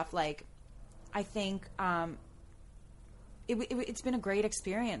romance stuff, like. I think it's been a great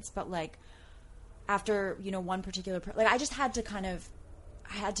experience, but like after, you know, one particular like I just had to I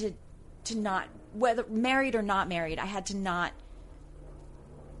had to not, whether married or not married, I had to not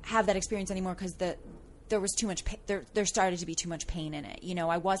have that experience anymore because there was too much there started to be too much pain in it. You know,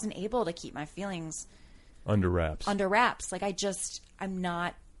 I wasn't able to keep my feelings under wraps. Like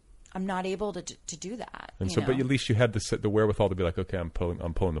I'm not able to do that. And so, but at least you had the wherewithal to be like, okay, I'm pulling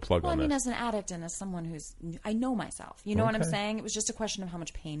the plug on this. I mean, this. as an addict and as someone I know myself. You know what I'm saying? It was just a question of how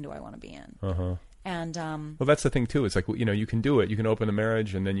much pain do I want to be in. And well, that's the thing too. It's like, you know, you can do it. You can open a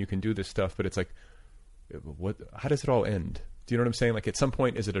marriage and then you can do this stuff. But it's like, how does it all end? Do you know what I'm saying? Like, at some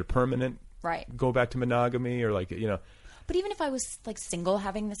point, is it a permanent go back to monogamy or like, you know? But even if I was like single,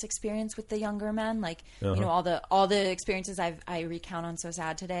 having this experience with the younger men, like you know, all the experiences I recount on So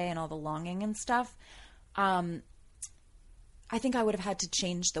Sad Today and all the longing and stuff, I think I would have had to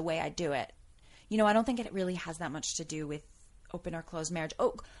change the way I do it. You know, I don't think it really has that much to do with open or closed marriage.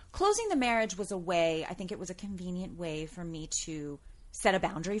 Oh, closing the marriage was a way. I think it was a convenient way for me to set a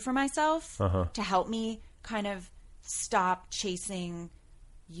boundary for myself to help me kind of stop chasing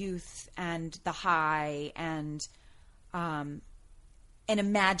youth and the high and an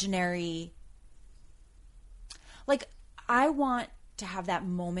imaginary, like, I want to have that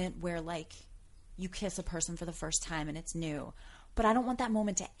moment where like you kiss a person for the first time and it's new, but I don't want that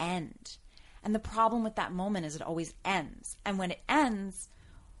moment to end. And the problem with that moment is it always ends. And when it ends,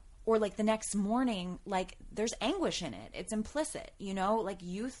 or like the next morning, like there's anguish in it. It's implicit, you know, like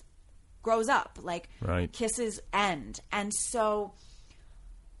youth grows up, like kisses end. And so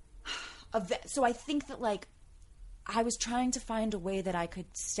I think that like I was trying to find a way that I could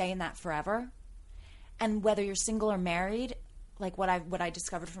stay in that forever. And whether you're single or married, like what I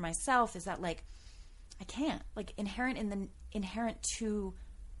discovered for myself is that like I can't, like inherent to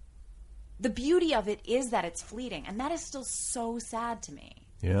the beauty of it is that it's fleeting, and that is still so sad to me.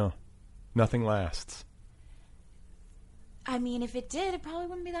 Yeah. Nothing lasts. I mean, if it did, it probably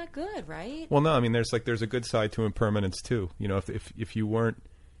wouldn't be that good, right? Well, no, I mean, there's a good side to impermanence too. You know, if you weren't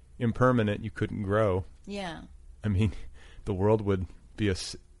impermanent, you couldn't grow. Yeah. I mean, the world would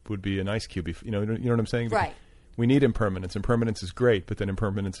be an ice cube. You know what I'm saying? Right. We need impermanence. Impermanence is great, but then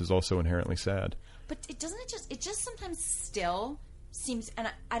impermanence is also inherently sad. But it just sometimes still seems, and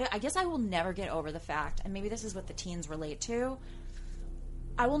I guess I will never get over the fact, and maybe this is what the teens relate to,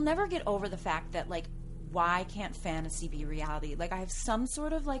 I will never get over the fact that, like, why can't fantasy be reality? Like, I have some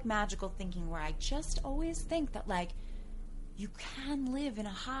sort of, like, magical thinking where I just always think that, like, you can live in a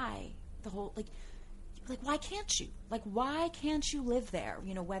high, the whole, like, why can't you? Like, why can't you live there?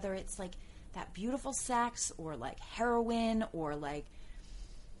 You know, whether it's, like, that beautiful sex or, like, heroin or, like,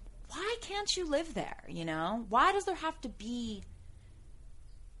 why can't you live there, you know? Why does there have to be,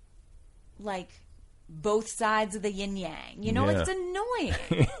 like, both sides of the yin-yang? You know, like, it's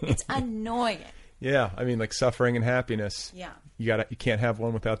annoying. It's annoying. Yeah, I mean, like suffering and happiness. Yeah. You can't have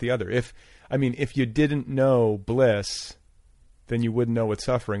one without the other. If you didn't know bliss, then you wouldn't know what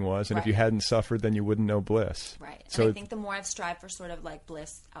suffering was, and if you hadn't suffered, then you wouldn't know bliss. Right. So and I think the more I've strived for sort of like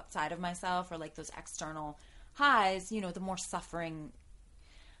bliss outside of myself or like those external highs, you know, the more suffering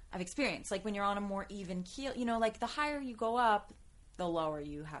I've experienced. Like when you're on a more even keel, you know, like the higher you go up, the lower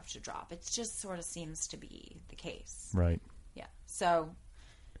you have to drop. It just sort of seems to be the case. Right. Yeah. So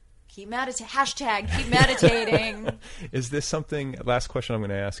keep meditating. Hashtag keep meditating. Is this something, last question I'm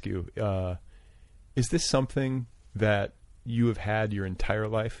going to ask you, is this something that you have had your entire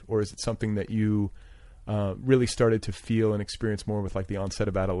life, or is it something that you really started to feel and experience more with like the onset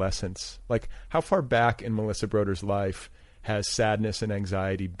of adolescence? Like how far back in Melissa Broder's life has sadness and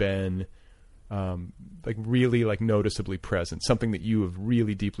anxiety been like really like noticeably present, something that you have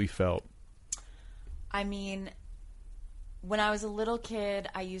really deeply felt? I mean, when I was a little kid,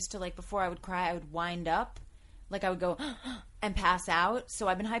 I used to, like, before I would cry, I would wind up. Like, I would go and pass out. So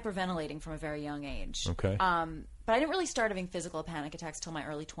I've been hyperventilating from a very young age. Okay. But I didn't really start having physical panic attacks till my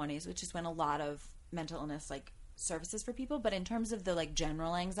early 20s, which is when a lot of mental illness, like, surfaces for people. But in terms of the, like,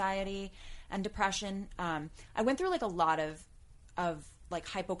 general anxiety and depression, I went through, like, a lot of like,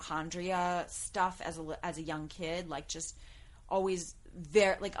 hypochondria stuff as a young kid. Like, just always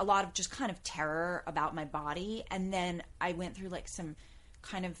there, like a lot of just kind of terror about my body. And then I went through like some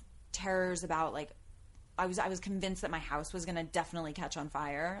kind of terrors about like, I was convinced that my house was going to definitely catch on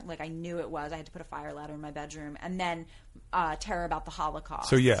fire. Like I knew it was. I had to put a fire ladder in my bedroom. And then terror about the Holocaust.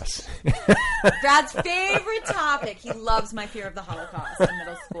 So yes. Brad's favorite topic. He loves my fear of the Holocaust in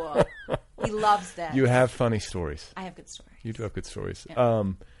middle school. He loves that. You have funny stories. I have good stories. You do have good stories. Yeah.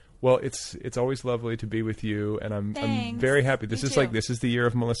 Well, it's always lovely to be with you, and I'm very happy. This is too. this is the year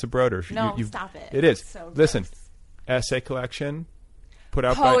of Melissa Broder. No, stop it. It is. So Listen, gross. essay collection put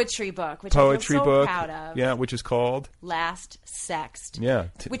out poetry book, which I'm so proud of. Yeah, which is called Last Sexed. Yeah,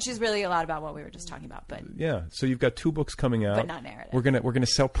 which is really a lot about what we were just talking about, but yeah. So you've got 2 books coming out, but not narrative. We're gonna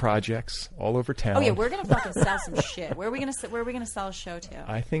sell projects all over town. Oh yeah, we're gonna fucking sell some shit. Where are we gonna sell a show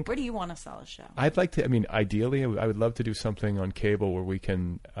to? I think. Where do you want to sell a show? I'd like to. I mean, ideally, I would love to do something on cable where we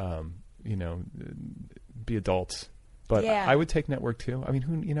can, be adults. But yeah. I would take network too. I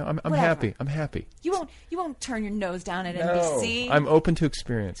mean, I'm happy. I'm happy. You won't turn your nose down at NBC. I'm open to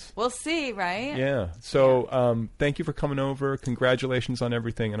experience. We'll see, right? Yeah. So thank you for coming over. Congratulations on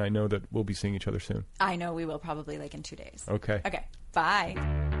everything, and I know that we'll be seeing each other soon. I know we will, probably like in 2 days. Okay. Okay. Bye.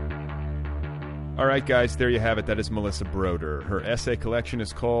 All right, guys, there you have it. That is Melissa Broder. Her essay collection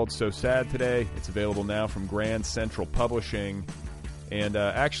is called So Sad Today. It's available now from Grand Central Publishing. And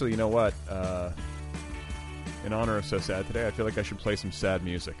actually, you know what? In honor of So Sad Today, I feel like I should play some sad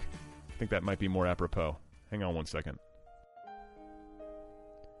music. I think that might be more apropos. Hang on one second.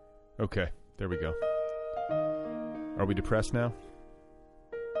 Okay, there we go. Are we depressed now?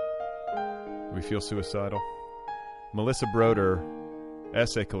 Do we feel suicidal? Melissa Broder,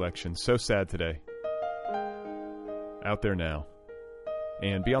 essay collection, So Sad Today. Out there now.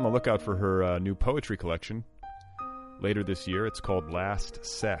 And be on the lookout for her new poetry collection later this year. It's called Last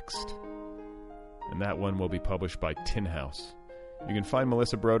Sexed. And that one will be published by Tin House. You can find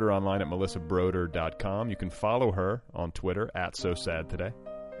Melissa Broder online at melissabroder.com. You can follow her on Twitter at SoSadToday.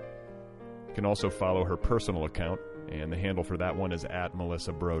 You can also follow her personal account, and the handle for that one is at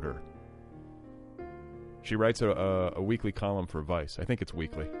Melissa Broder. She writes a weekly column for Vice. I think it's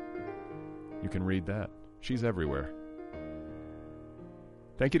weekly. You can read that. She's everywhere.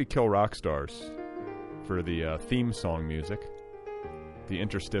 Thank you to Kill Rock Stars for the theme song music. The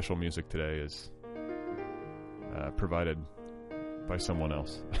interstitial music today is provided by someone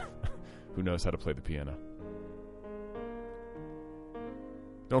else who knows how to play the piano.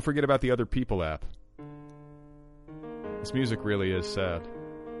 Don't forget about the Other People app. This music really is sad.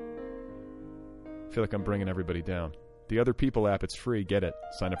 I feel like I'm bringing everybody down. The Other People app, it's free. Get it.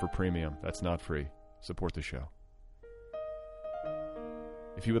 Sign up for premium. That's not free. Support the show.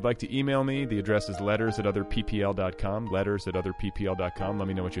 If you would like to email me, the address is letters@otherppl.com. Letters@otherppl.com. Let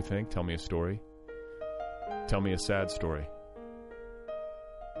me know what you think. Tell me a story. Tell me a sad story.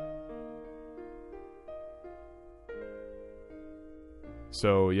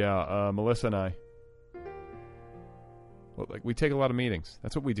 So, yeah, Melissa and I, well, like, we take a lot of meetings.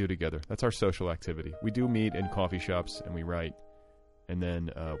 That's what we do together. That's our social activity. We do meet in coffee shops, and we write. And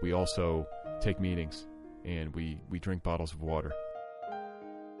then we also take meetings, and we drink bottles of water.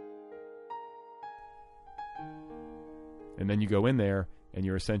 And then you go in there, and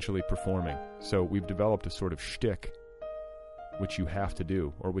you're essentially performing. So we've developed a sort of shtick, which you have to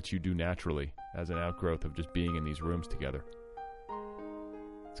do, or which you do naturally as an outgrowth of just being in these rooms together.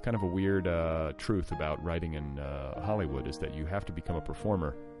 It's kind of a weird truth about writing in Hollywood, is that you have to become a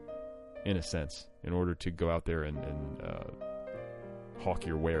performer, in a sense, in order to go out there and hawk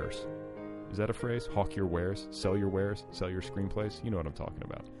your wares. Is that a phrase? Hawk your wares? Sell your wares? Sell your screenplays? You know what I'm talking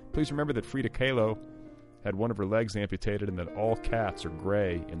about. Please remember that Frida Kahlo had one of her legs amputated and that all cats are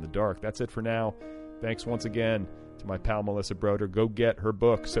gray in the dark. That's it for now. Thanks once again to my pal Melissa Broder. Go get her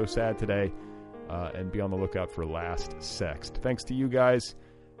book, So Sad Today, and be on the lookout for Last Sext. Thanks to you guys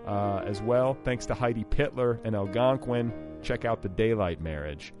as well. Thanks to Heidi Pittler and Algonquin. Check out The Daylight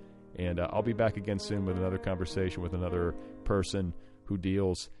Marriage. And I'll be back again soon with another conversation with another person who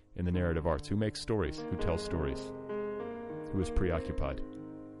deals in the narrative arts, who makes stories, who tells stories, who is preoccupied,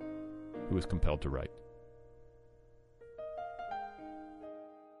 who is compelled to write.